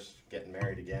divorced, getting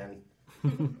married again,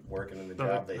 working in the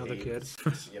job they Another hate. kid.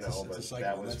 You know, It's a but cycle.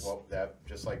 that was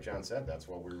just like John said, that's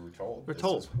what we were told. We're This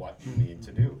told. is what you need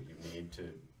to do. You need to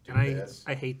do And this.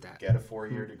 I hate that. Get a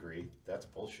 4-year degree. That's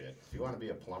bullshit. If you want to be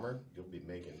a plumber, you'll be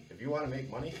making. If you want to make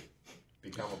money,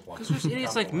 become a plumber. Because there's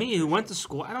idiots Become like an me who went to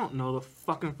school. I don't know the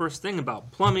fucking first thing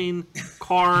about plumbing,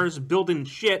 cars, building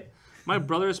shit. My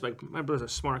brothers are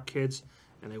smart kids,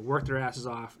 and they work their asses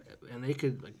off, and they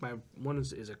could like my one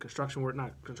is a construction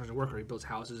worker. He builds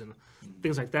houses and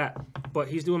things like that. But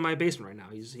he's doing my basement right now.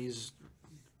 He's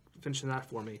finishing that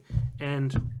for me,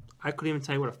 and I couldn't even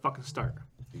tell you where to fucking start.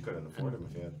 You couldn't afford him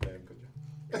if you had to pay him, could you?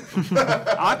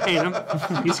 I paid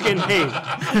him. He's getting paid.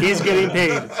 He's getting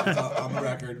paid. On the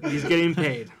record. He's getting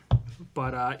paid.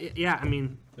 But yeah, I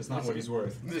mean, It's not what he's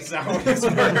worth. It's not what he's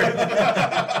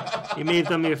worth. you may have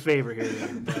done me a favor here.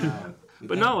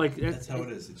 But no, like That's how it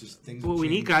is. It's just things. well, we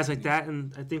need change. guys like that,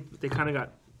 and I think they kind of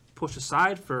got pushed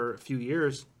aside for a few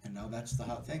years. And now that's the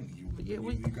hot thing. Yeah,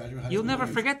 You graduate high You'll school, never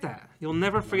you- forget that. You'll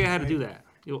never forget how to do that.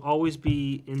 You'll always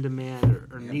be in demand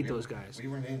or need those guys. We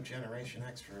were named Generation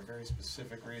X for a very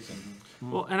specific reason.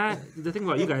 Well, and the thing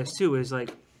about you guys too is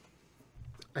like,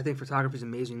 I think photography is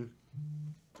amazing.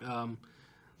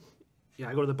 Yeah,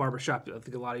 I go to the barber shop. I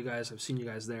think a lot of you guys, I've seen you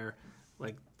guys there.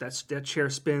 Like that chair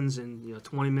spins in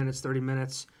 20 minutes, 30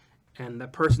 minutes, and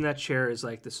that person in that chair is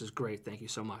like, "This is great, thank you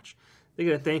so much." They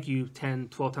get a thank you 10,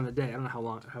 12 times a day. I don't know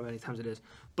how many times it is,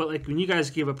 but like when you guys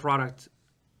give a product,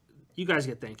 you guys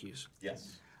get thank yous.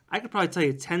 Yes. I could probably tell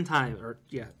you 10 times, or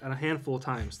a handful of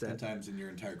times 10 times in your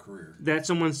entire career. that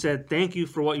someone said, "Thank you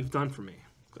for what you've done for me."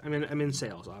 I mean, I'm in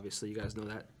sales, obviously. You guys know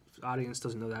that. The audience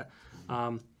doesn't know that.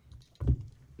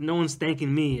 No one's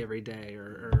thanking me every day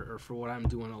or for what I'm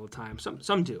doing all the time.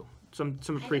 Some do. Some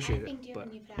appreciate I thanked it. you But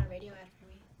when you put out a radio ad for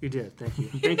me. you did. Thank you.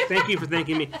 Thank you for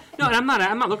thanking me. No, and I'm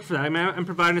not looking for that. I mean, I'm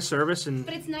providing a service, and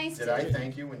But it's nice Did to. I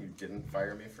thank you when you didn't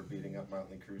fire me for beating up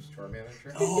Motley Crue's tour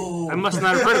manager? I must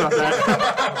not have heard about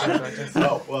that.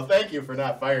 Oh, well, thank you for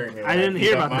not firing me. I didn't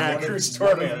hear about that. Motley Crue's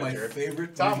tour One of my manager.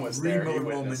 favorite Tom was there. He Miller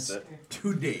witnessed moments it.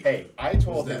 to date. Hey, I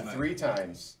told Was him that 3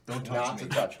 times Don't touch not me. to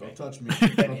touch me. Don't touch me.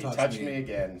 And Don't he touch touched me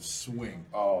again. Swing.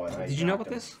 Oh, and I Did you know knocked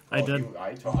about him. this? I did.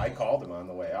 I called him on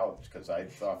the way out because I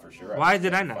thought for sure. Why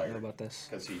did I not know about this?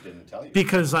 Because he didn't tell you.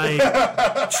 Because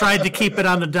I tried to keep it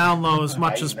on the down low as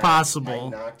much I as knocked- possible. I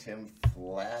knocked him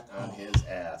flat on his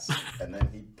ass, and then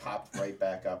he popped right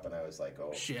back up, and I was like,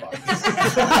 "Oh Shit. fuck!"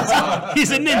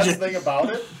 He's a The best ninja. thing about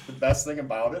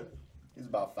it, he's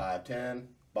about 5'10",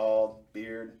 bald,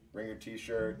 beard, ringer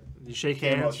t-shirt, You shake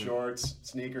camo hands. shorts,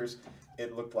 sneakers.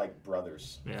 It looked like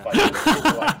brothers Yeah. fighting.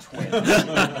 They were like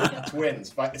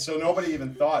twins. So nobody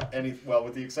even thought any. Well,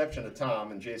 with the exception of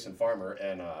Tom and Jason Farmer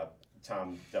and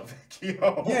Tom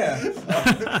Delvecchio. Yeah.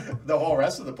 The whole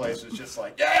rest of the place was just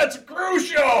like, yeah, it's a cruise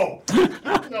show.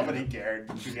 Nobody cared.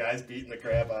 You guys beating the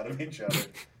crap out of each other.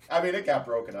 I mean, it got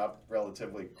broken up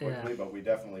relatively quickly, Yeah. but we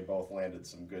definitely both landed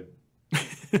some good,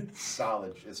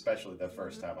 solid. Especially the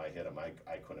first time I hit him,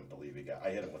 I couldn't believe he got. I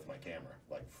hit him with my camera,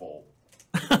 like full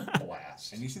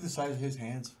blast. And you see the size of his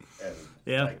hands? And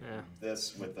Yeah. like Yeah.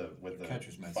 this with the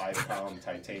Catcher's miss. 5-pound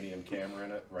titanium camera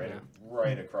in it, Yeah.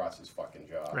 right across his fucking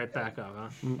jaw. Right back up, huh?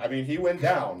 I mean, he went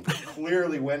down,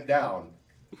 clearly went down,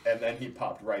 and then he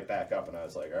popped right back up, and I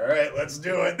was like, all right, let's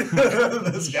do it.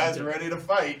 This guy's ready to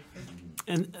fight.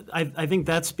 And I think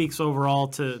that speaks overall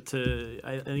to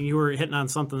I think you were hitting on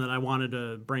something that I wanted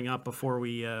to bring up before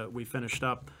we finished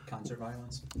up. Concert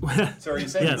violence. So are you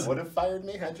saying Yes. you would have fired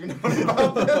me had you known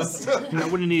about this? I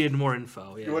would have needed more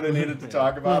info. Yeah. You would have needed to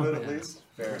talk about it at Yeah. least?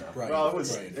 Fair enough. Right, Well, it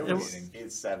was right.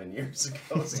 it's 7 years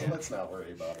ago, so let's not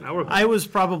worry about it. Now we're I was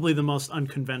probably the most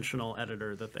unconventional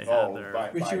editor that they had Oh, there.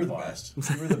 by Rich, you were the far. best.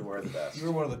 You were the best. You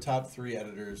were one of the top 3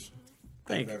 editors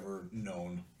Thank I've you. ever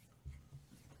known.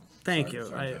 Thank Sorry, you.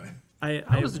 sorry, Tommy.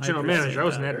 I was the general appreciate manager. I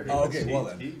was an that. editor. Oh, okay, well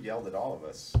then. He yelled at all of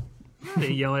us. I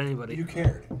didn't yell at anybody. You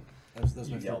cared. That's my You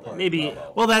favorite yelled part. at Maybe- me.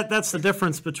 Well, that's the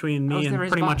difference between I was me and never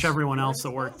his pretty much boss. everyone else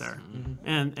that worked there,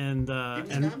 and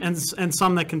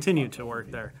some that continue to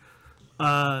work there.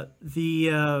 I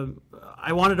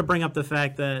wanted to bring up the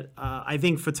fact that I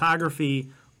think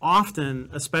photography often,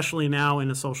 especially now in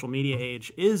a social media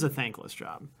age, is a thankless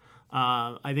job.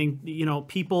 I think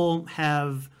people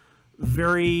have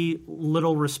very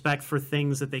little respect for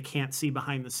things that they can't see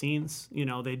behind the scenes.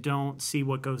 They don't see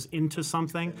what goes into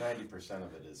something. 90%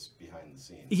 of it is behind the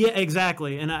scenes. Yeah,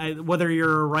 exactly. And whether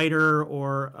you're a writer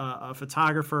or a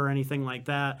photographer or anything like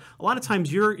that, a lot of times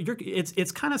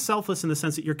it's kind of selfless in the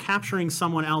sense that you're capturing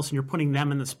someone else and you're putting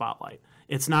them in the spotlight.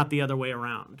 It's not the other way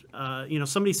around.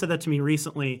 Somebody said that to me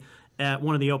recently at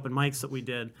one of the open mics that we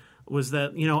did, was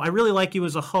that, I really like you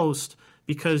as a host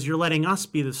because you're letting us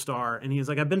be the star. And he's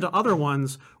like, I've been to other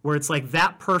ones where it's like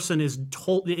that person is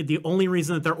told the only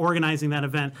reason that they're organizing that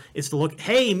event is to look,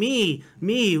 hey, me,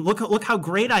 look how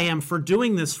great I am for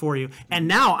doing this for you. And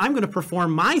now I'm going to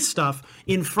perform my stuff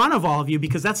in front of all of you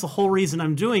because that's the whole reason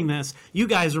I'm doing this. You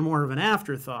guys are more of an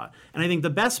afterthought. And I think the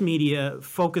best media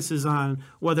focuses on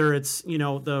whether it's, you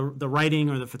know, the writing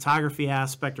or the photography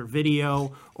aspect or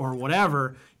video or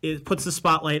whatever. It puts the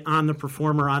spotlight on the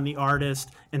performer, on the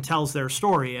artist, and tells their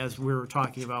story, as we were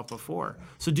talking about before.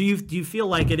 So do you feel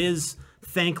like it is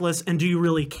thankless, and do you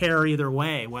really care either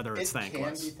way, whether it's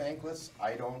thankless? It can be thankless.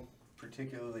 I don't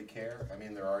particularly care. I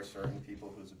mean, there are certain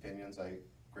people whose opinions I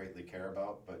greatly care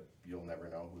about, but you'll never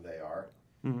know who they are.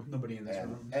 Nobody in this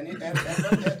room.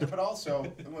 But also,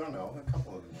 we don't know, a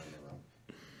couple of them are in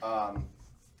the room.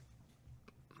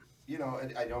 You know,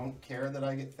 I don't care that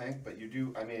I get thanked, but you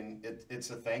do. I mean, it's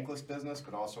a thankless business,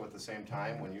 but also at the same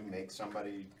time, when you make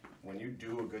somebody, when you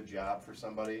do a good job for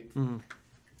somebody,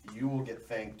 you will get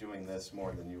thanked doing this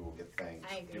more than you will get thanked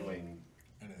doing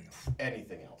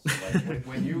anything else. Like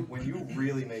when you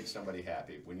really make somebody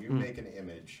happy, when you make an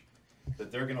image that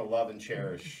they're gonna love and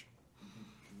cherish,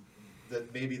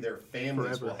 that maybe their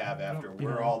families Forever. will have after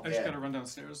we're all I just dead. gotta run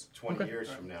downstairs. 20 years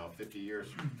from now, 50 years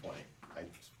from 20.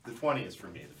 The 20 is for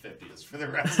me, the 50 is for the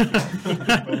rest of you.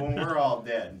 But when we're all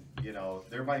dead, you know,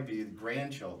 there might be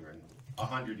grandchildren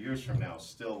 100 years from now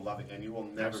still loving, and you will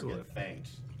never get thanked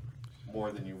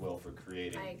more than you will for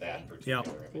creating that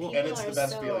particular image. And it's the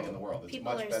best feeling in the world. It's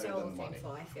much better than the money.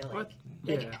 Thankful, I feel What?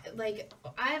 like. Yeah. Like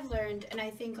I've learned, and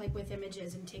I think like with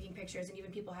images and taking pictures, and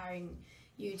even people hiring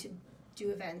you to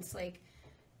do events, like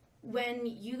when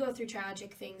you go through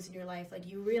tragic things in your life, like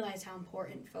you realize how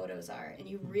important photos are, and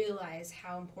you realize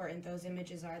how important those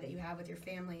images are that you have with your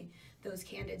family, those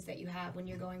candids that you have when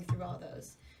you're going through all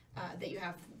those, that you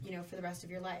have, you know, for the rest of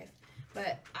your life.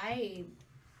 But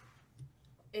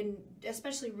and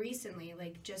especially recently,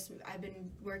 like just I've been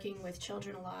working with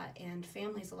children a lot and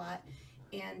families a lot,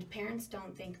 and parents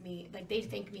don't thank me, like they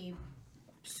thank me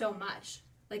so much.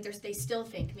 Like they still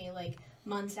thank me like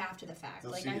months after the fact.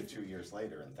 They'll like see you 2 years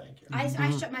later and thank you.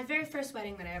 I shot my very first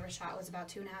wedding that I ever shot was about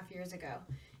 2.5 years ago,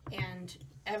 and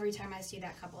every time I see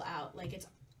that couple out, like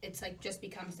it's like just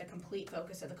becomes the complete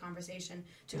focus of the conversation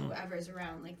to whoever's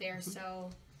around. Like they're so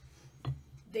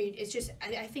it's just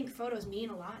I think photos mean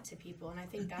a lot to people, and I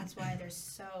think that's why they're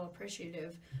so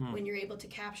appreciative when you're able to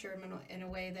capture them in a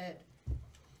way that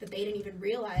they didn't even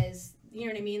realize. You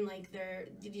know what I mean? Like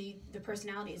the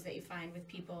personalities that you find with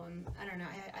people, and I don't know.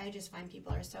 I just find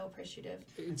people are so appreciative.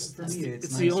 It's nice.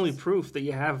 the only proof that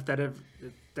you have that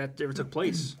ever took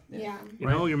place. Yeah. You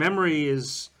know, your memory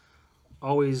is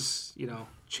always, you know,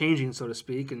 changing, so to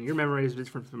speak, and your memory is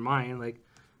different from mine. Like,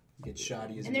 Get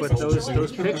shoddy as And it there's but such goes.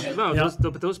 those joy. pictures, no, Yeah.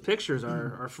 but those pictures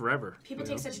are forever. People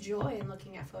you take know? such joy in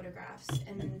looking at photographs,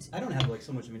 and I don't have like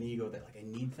so much of an ego that like I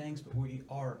need thanks, but we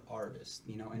are artists,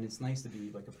 you know, and it's nice to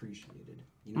be like appreciated.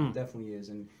 You know, it definitely is,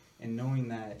 and knowing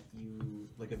that you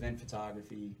like event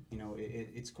photography, you know,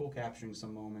 it's cool capturing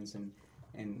some moments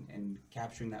and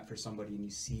capturing that for somebody, and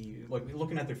you see like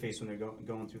looking at their face when they're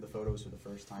going through the photos for the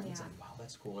first time. It's Yeah. like, wow,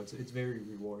 that's cool. It's very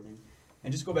rewarding.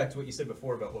 And just go back to what you said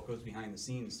before about what goes behind the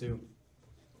scenes too.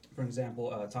 For example,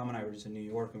 Tom and I were just in New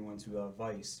York, and we went to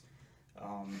Vice.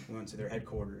 We went to their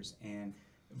headquarters, and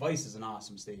Vice is an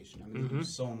awesome station. I mean, they do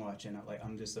so much, and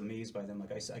I'm just amazed by them.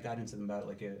 Like I got into them about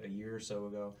like a year or so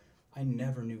ago. I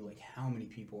never knew like how many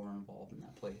people were involved in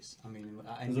that place. I mean,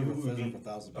 I knew it would be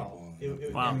 1,000 people.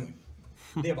 Wow. I mean,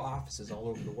 they have offices all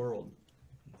over the world,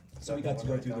 so we got to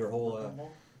go through their whole.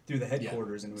 Through the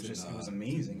headquarters, and it was just it was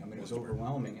amazing. I mean, it was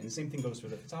overwhelming, and the same thing goes for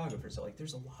the photographers. So like,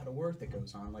 there's a lot of work that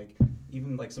goes on. Like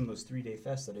even like some of those 3-day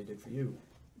fests that I did for you,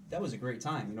 that was a great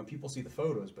time. You know, people see the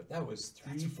photos, but that was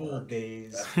 3 full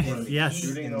days. in the Yes. heat,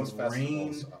 Shooting in those the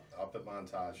rain. festivals up at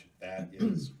Montage, that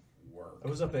is work. I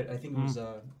was up at I think it was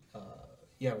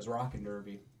it was Rockin'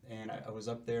 Derby, and I was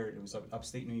up there. It was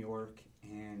upstate New York,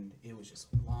 and it was just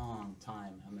a long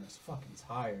time. I mean, I was fucking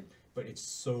tired. But it's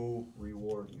so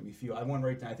rewarding. I went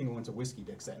right down. I think I went to Whiskey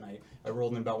Dick's that night. I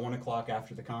rolled in about 1 o'clock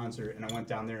after the concert, and I went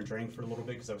down there and drank for a little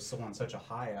bit because I was still on such a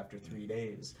high after 3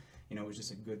 days. You know, it was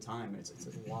just a good time. It's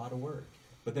a lot of work.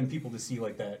 But then people to see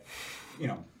like that, you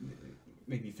know,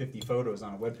 maybe 50 photos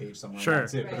on a webpage somewhere. Sure.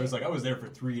 That's it. But it was like I was there for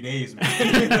 3 days,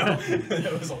 man. You know,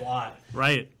 it was a lot.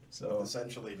 Right. So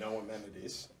Essentially no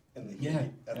amenities in the Yeah, heat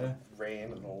and yeah. the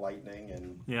rain and the lightning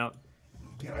and Yeah.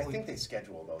 you know, I think they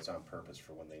schedule those on purpose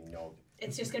for when they know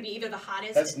it's just gonna be either the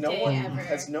hottest Has no day one ever,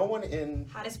 has no one in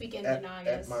hottest weekend at in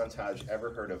August. Montage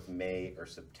ever heard of May or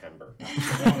September?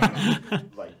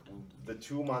 Like the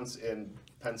 2 months in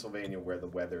Pennsylvania where the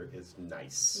weather is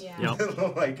nice. Yeah.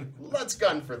 Yep. Like, let's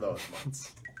gun for those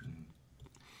months.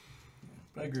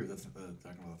 But I agree with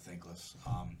talking about the thankless.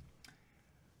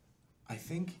 I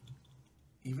think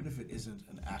even if it isn't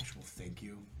an actual thank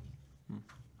you,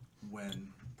 when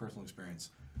personal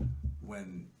experience,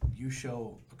 when you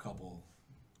show a couple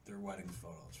their wedding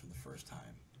photos for the first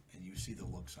time and you see the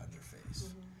looks on their face,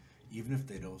 even if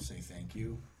they don't say thank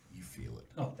you, you feel it.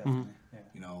 Oh, definitely. Yeah.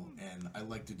 You know, and I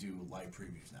like to do live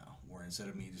previews now, where instead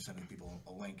of me just sending people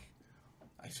a link,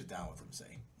 I sit down with them and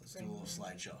say, let's do a little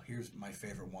slideshow. Here's my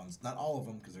favorite ones. Not all of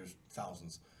them, because there's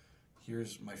thousands.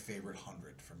 Here's my favorite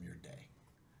 100 from your day.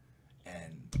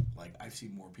 And, like, I've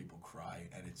seen more people cry,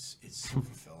 and it's so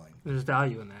fulfilling. There's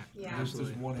value in that. Yeah.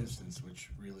 There's one instance which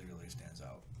really, really stands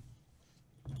out.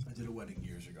 I did a wedding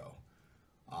years ago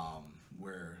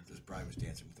where this bride was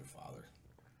dancing with her father.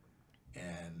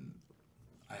 And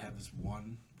I have this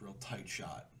one real tight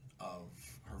shot of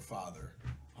her father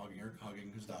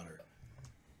hugging his daughter.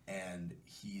 And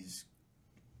he's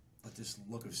like this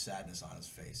look of sadness on his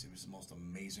face. It was the most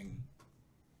amazing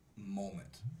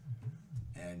moment.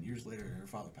 And years later, her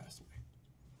father passed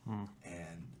away.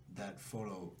 And that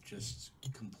photo just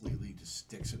completely just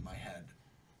sticks in my head,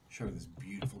 showing this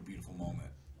beautiful, beautiful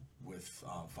moment with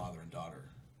father and daughter.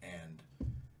 And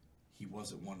he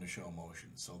wasn't one to show emotion.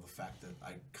 So the fact that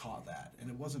I caught that, and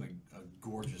it wasn't a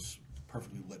gorgeous,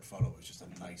 perfectly lit photo, it was just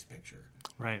a nice picture.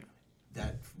 Right.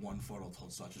 That one photo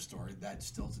told such a story. That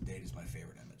still to date is my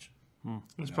favorite image.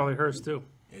 It's probably hers too.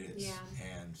 It is. Yeah.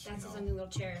 And That's you know, something we'll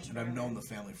cherish. and I've forever. known the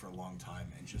family for a long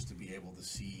time, and just to be able to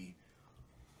see,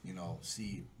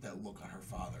 see that look on her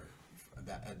father,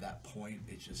 at that point,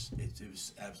 it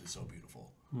was absolutely so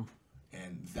beautiful.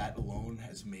 And that alone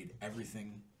has made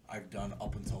everything I've done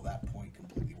up until that point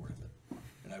completely worth it.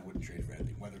 And I wouldn't trade for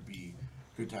anything, whether it be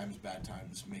good times, bad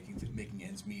times, making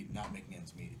ends meet, not making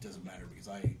ends meet. It doesn't matter, because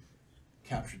I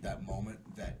captured that moment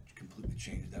that completely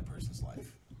changed that person's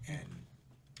life and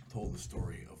told the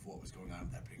story of what was going on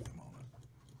at that particular moment.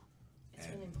 It's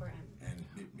really important. And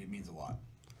it means a lot.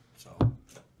 So,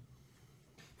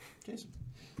 Jason.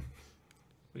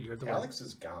 But you're the Alex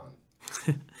is gone.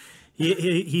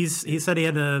 He said he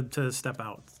had to step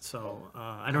out. So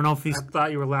I don't know if he's I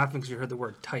thought you were laughing because you heard the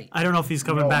word tight. I don't know if he's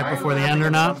coming No, back I'm before the laughing end or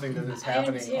at not. Something that is I am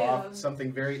happening too. off,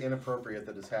 something very inappropriate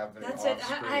that is happening That's off it.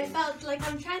 screen. I felt like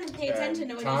I'm trying to pay attention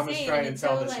to what Tom he's is saying. trying and to it's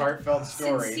tell so, this like, heartfelt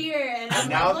story. sincere, and And I'm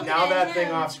now, looking now at that him.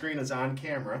 thing off screen is on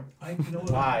camera. You know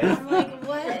what? Live. I'm like,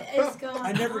 what is going on?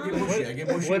 I never get mushy. I get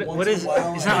mushy What- once what in is- a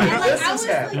while. is and that I- under- Like, I This was is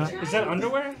like, happening. trying Is that to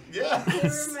underwear? Yes.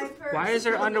 cover my purse. Why is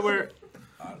there underwear?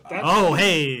 Oh,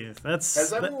 hey, that's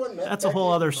Has everyone met that's a whole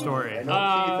Becky? other story. I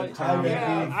know Keith and Tom.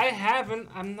 Yeah, I haven't.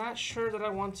 I'm not sure that I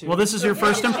want to. Well, this is your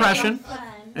first impression, Fun.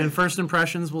 and first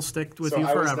impressions will stick with So you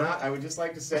forever. I would just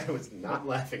like to say I was not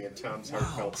laughing at Tom's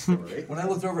heartfelt story. When I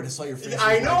looked over and I saw your face,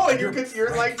 I was know, like, and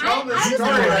you're like I telling this was story,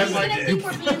 like, and I'm he's like, gonna think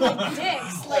we're being like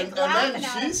dicks, like and laughing then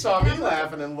at she him. saw And me I'm like,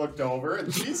 laughing and looked over,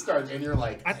 and she starts, and you're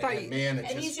like, I thought you- man, it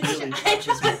And he's just just- really I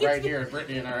touches know, me right here, and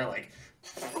Brittany and I are like,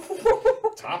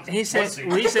 Tom's He said. pussy.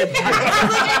 Well, he said. I feel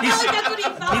like that's what he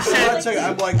thought. He said- I tell you,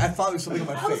 I'm like, I thought there was something on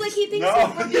my face. I was like, he thinks No,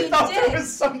 that we're you being thought there was dicks.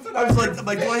 something I was on like, her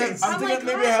do I have, face. I'm I'm thinking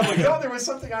like, maybe I have like a. No, there was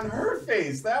something on her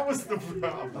face. That was the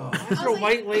problem. Why is there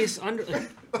white lace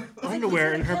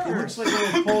underwear in her It purse? looks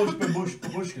like a Polish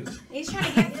babushkas. He's trying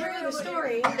to get through the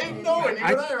story. I know, and you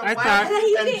and I are I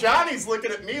laughing, thought- and Johnny's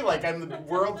looking at me like I'm the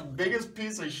world's biggest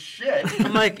piece of shit.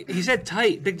 I'm like, he said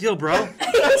tight. Big deal, bro.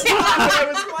 That's what I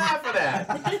was laughing at.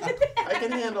 I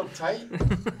can handle tight.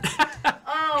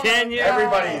 Oh, Can you?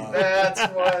 Everybody, that's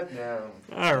what now.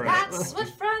 All right. That's what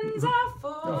friends are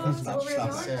for. That's what we're stop,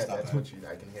 going. Said, stop that's that.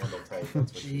 what I can handle tight. That's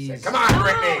what you said. Jeez. Come on, Oh, I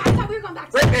Brittany. thought we were going back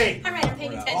to Brittany! All right, I'm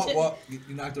paying attention. Oh, well, you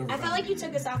knocked over. I felt like you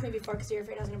took this off me before because you're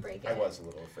afraid I was going to break it. I was a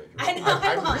little afraid. I know,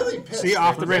 I I'm was. really pissed. So you're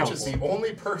off the that Rich rails. is the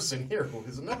only person here who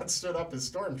has not stood up as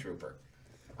Stormtrooper.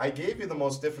 I gave you the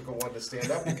most difficult one to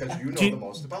stand up because you know Do you- the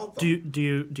most about them. Do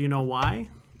you know why?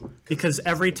 Because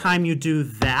every time you do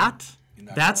that,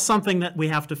 that's something that we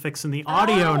have to fix in the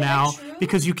audio Oh, now true.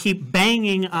 because you keep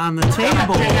banging on the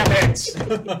table,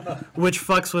 which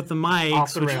fucks with the mics,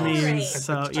 Off the which rails. means Right.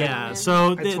 so Gentlemen. yeah.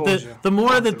 So I told you. the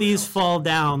more Off that the these rails. fall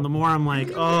down, the more I'm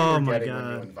like, oh my Forgetting when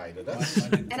you god. invited us.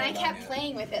 And I kept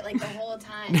playing with it like the whole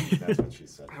time. That's what she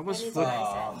said. I was That is what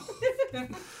I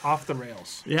said. off the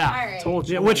rails. Yeah. All right. Told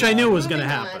you. Yeah, which I knew was going to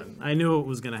Moving on. happen. I knew it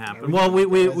was going to happen. Well, we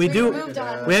We do. moved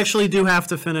on. We actually do have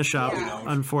to finish up, Yeah.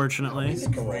 unfortunately.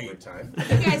 Go overtime.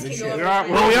 guys can go over.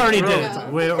 Well, we already did. No.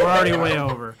 We're already way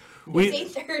over.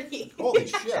 It's 8:30. Holy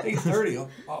shit! 8:30.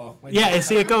 Oh, Yeah,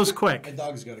 see, it goes My quick.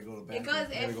 dog's got to go to bed.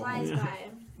 It flies by.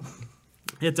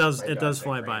 It does. My It dog does think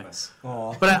fly by. Ramus.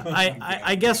 But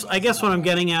I guess what I'm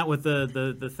getting at with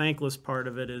the thankless part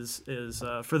of it is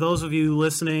for those of you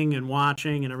listening and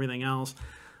watching and everything else,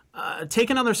 take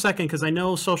another second, because I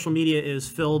know social media is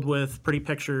filled with pretty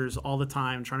pictures all the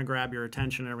time, trying to grab your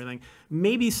attention and everything.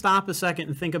 Maybe stop a second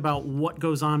and think about what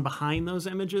goes on behind those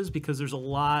images, because there's a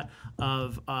lot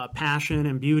of passion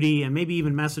and beauty and maybe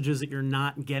even messages that you're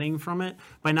not getting from it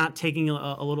by not taking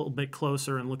a little bit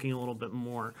closer and looking a little bit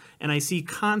more. And I see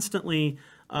constantly,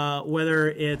 whether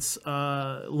it's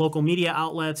local media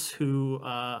outlets who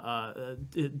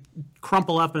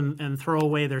crumple up and throw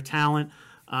away their talent,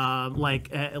 like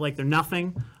they're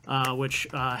nothing, which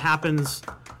happens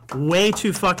way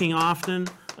too fucking often.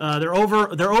 They're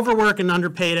overworked and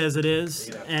underpaid as it is,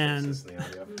 and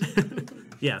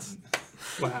yes.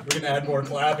 We're gonna add more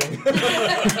clapping.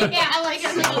 Yeah, I like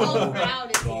it. Like a whole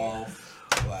crowd.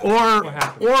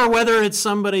 Or whether it's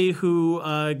somebody who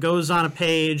goes on a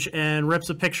page and rips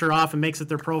a picture off and makes it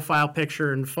their profile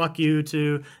picture, and fuck you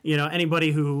to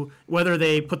anybody who, whether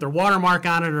they put their watermark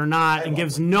on it or not, and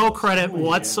gives no credit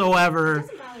whatsoever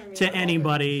to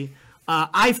anybody.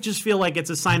 I just feel like it's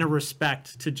a sign of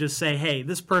respect to just say, hey,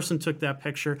 this person took that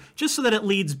picture, just so that it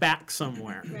leads back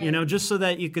somewhere. Right. Just so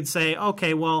that you could say,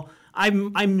 okay, well,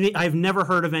 I've never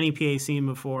heard of NEPA Scene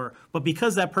before, but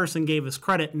because that person gave us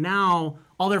credit, now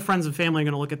all their friends and family are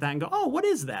going to look at that and go, oh, what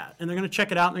is that? And they're going to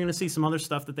check it out, and they're going to see some other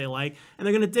stuff that they like, and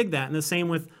they're going to dig that. And the same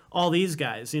with all these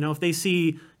guys. If they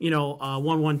see,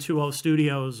 1120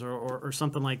 Studios or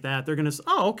something like that, they're going to say,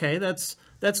 oh, okay, that's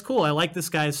cool. I like this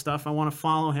guy's stuff. I want to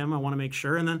follow him. I want to make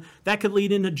sure. And then that could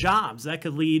lead into jobs. That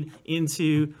could lead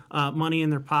into money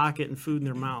in their pocket and food in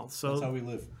their mouth. So That's how we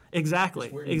live. Exactly.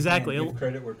 Just where you Exactly. can give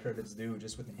credit where credit's due,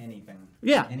 just with anything.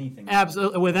 Yeah, Anything.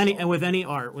 absolutely. With any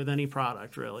art, with any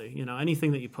product, really,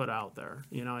 anything that you put out there,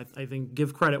 I think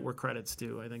give credit where credit's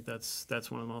due. I think that's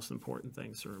one of the most important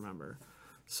things to remember.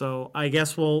 So I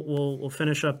guess we'll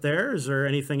finish up there. Is there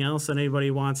anything else that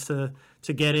anybody wants to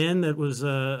get in that was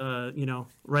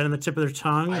right on the tip of their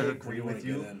tongue? I agree with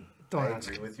you. Don't I ask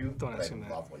agree him. with you. Don't but ask him I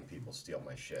that. love when people steal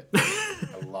my shit.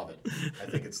 I love it. I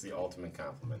think it's the ultimate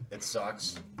compliment. It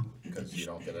sucks because you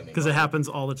don't get any. Because it happens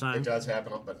all the time. It does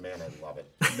happen, but man, I love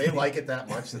it. They like it that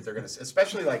much that they're gonna,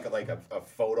 especially like a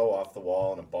photo off the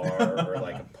wall in a bar or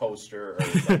like a poster. Or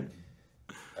like,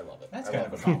 I love it. That's I kind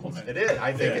love of a it. compliment. It is.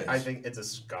 I think. It is. I think it's a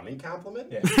scummy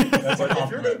compliment. Yeah. That's a But if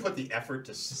you're gonna compliment. put the effort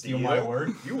to steal my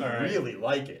word? you All right. really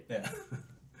like it. Yeah.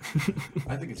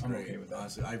 I think it's I'm great. okay with that.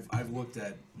 Honestly, I've looked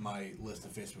at my list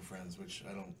of Facebook friends, which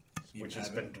I don't. even Which has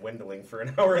have been it. dwindling for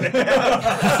an hour and a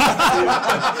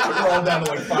half. We're all down to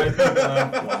like 5 people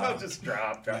now. Wow. Just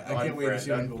drop. I can't wait to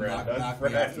see when people knock me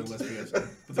off the list.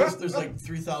 But there's like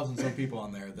 3,000 some people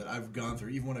on there that I've gone through,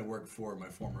 even when I worked for my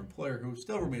former employer, who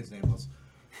still remains nameless.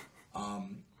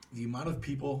 The amount of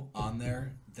people on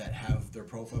there that have their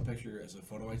profile picture as a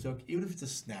photo I took, even if it's a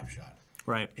snapshot,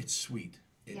 Right. it's sweet.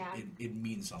 Yeah. It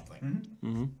means something.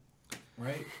 Mm-hmm.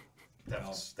 Right? That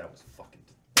was fucking.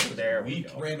 There we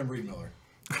go. Random Reed Miller.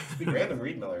 Random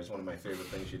Reed Miller is one of my favorite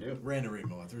things you do. Random Reed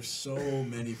Miller. There's so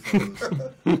many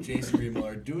photos of Jason Reed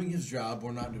Miller doing his job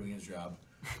or not doing his job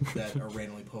that are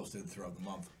randomly posted throughout the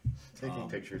month. Taking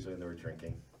pictures when they were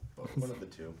drinking. One of the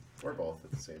two. Or both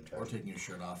at the same time. Or taking his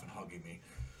shirt off and hugging me.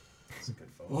 It's a good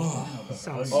photo. Oh,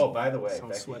 Sounds, Oh, by the way, Sounds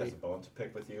Becky sweaty. has a bone to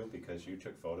pick with you because you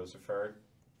took photos of her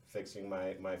fixing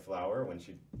my flower when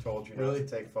she told you Really? not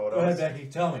to take go ahead, photos. Becky.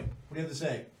 Tell me. What do you have to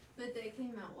say? But they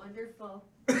came out wonderful.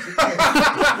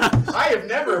 I have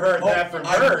never heard that from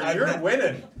her. I've You're not-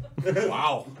 winning.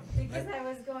 Wow. Because I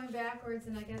was going backwards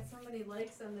and I got so many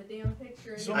likes on the damn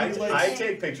picture. So I, many likes. I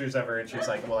take pictures of her and she's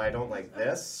like, well, I don't like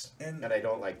this And and I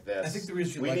don't like this. I think the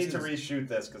reason she we likes need to it reshoot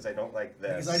this because I don't like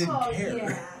this. Because I didn't Oh, care.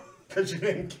 yeah. Because you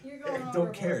didn't. You're going Don't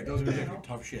overboard care. It doesn't right matter. now.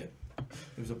 Tough shit.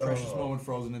 It was a precious Oh. moment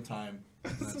frozen in time.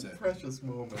 And that's it. Precious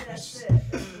moment. That's it.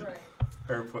 That's right.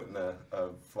 Her putting a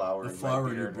flower A in flower my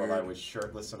in your beard while I beard. was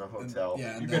shirtless in a hotel.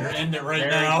 Yeah, and You then, better end it right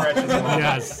Very now. precious moment.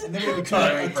 Yes. and then we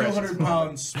Very a precious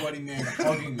 200-pound sweaty man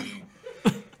hugging me.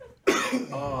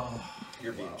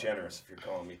 You're being generous if you're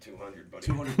calling me 200, buddy.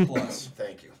 200 plus.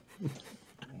 Thank you.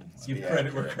 Give Yeah,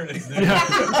 credit where correct. credit's due.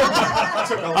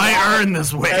 I earned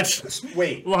this witch.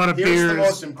 Wait, A lot of here's beers, the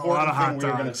most a lot important of hot thing we're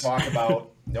going to dogs. talk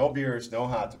about. No beers, no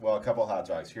a couple hot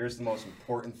dogs. Here's the most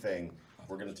important thing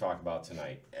we're going to talk about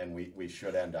tonight, and we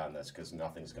should end on this because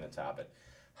nothing's going to top it.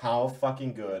 How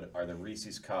fucking good are the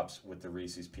Reese's cups with the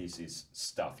Reese's Pieces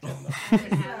stuffed in them?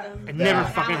 I never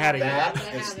fucking had it yet.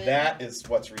 That is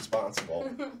what's responsible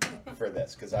for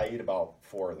this, because I eat about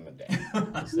 4 of them a day.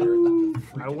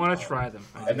 I want to try them.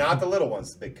 And not the little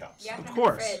ones, the big cups. Yeah, Of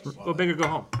course. Go big or go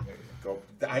home.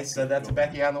 I said that to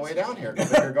Becky on the way down here. Go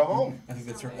big or go home. I think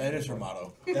that is her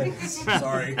motto.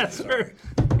 Sorry. Sorry.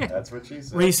 That's what she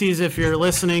said. Reese's, if you're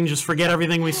listening, just forget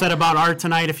everything we said about art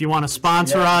tonight. If you want to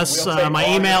sponsor us, we'll take my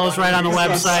all email your is right on the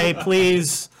Reese's.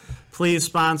 website. Please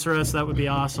sponsor us. That would be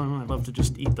awesome. I'd love to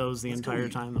just eat those the entire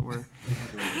time that we're.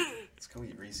 Let's go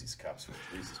eat Reese's cups with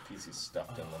Reese's Pieces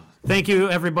stuffed in them. Thank you,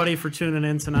 everybody, for tuning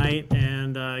in tonight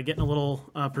and getting a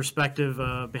little perspective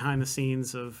behind the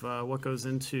scenes of what goes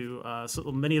into so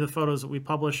many of the photos that we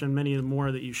publish and many of the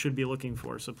more that you should be looking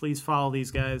for. So please follow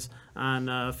these guys on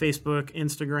Facebook,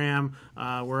 Instagram,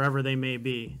 wherever they may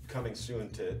be. Coming soon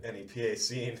to NEPA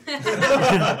Scene.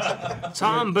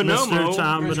 Tom Mr. Bonomo.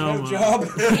 Tom Good Bonomo. job.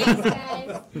 Thanks,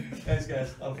 guys. Thanks,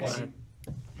 guys. A lot of fun.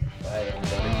 Bye,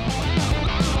 everybody.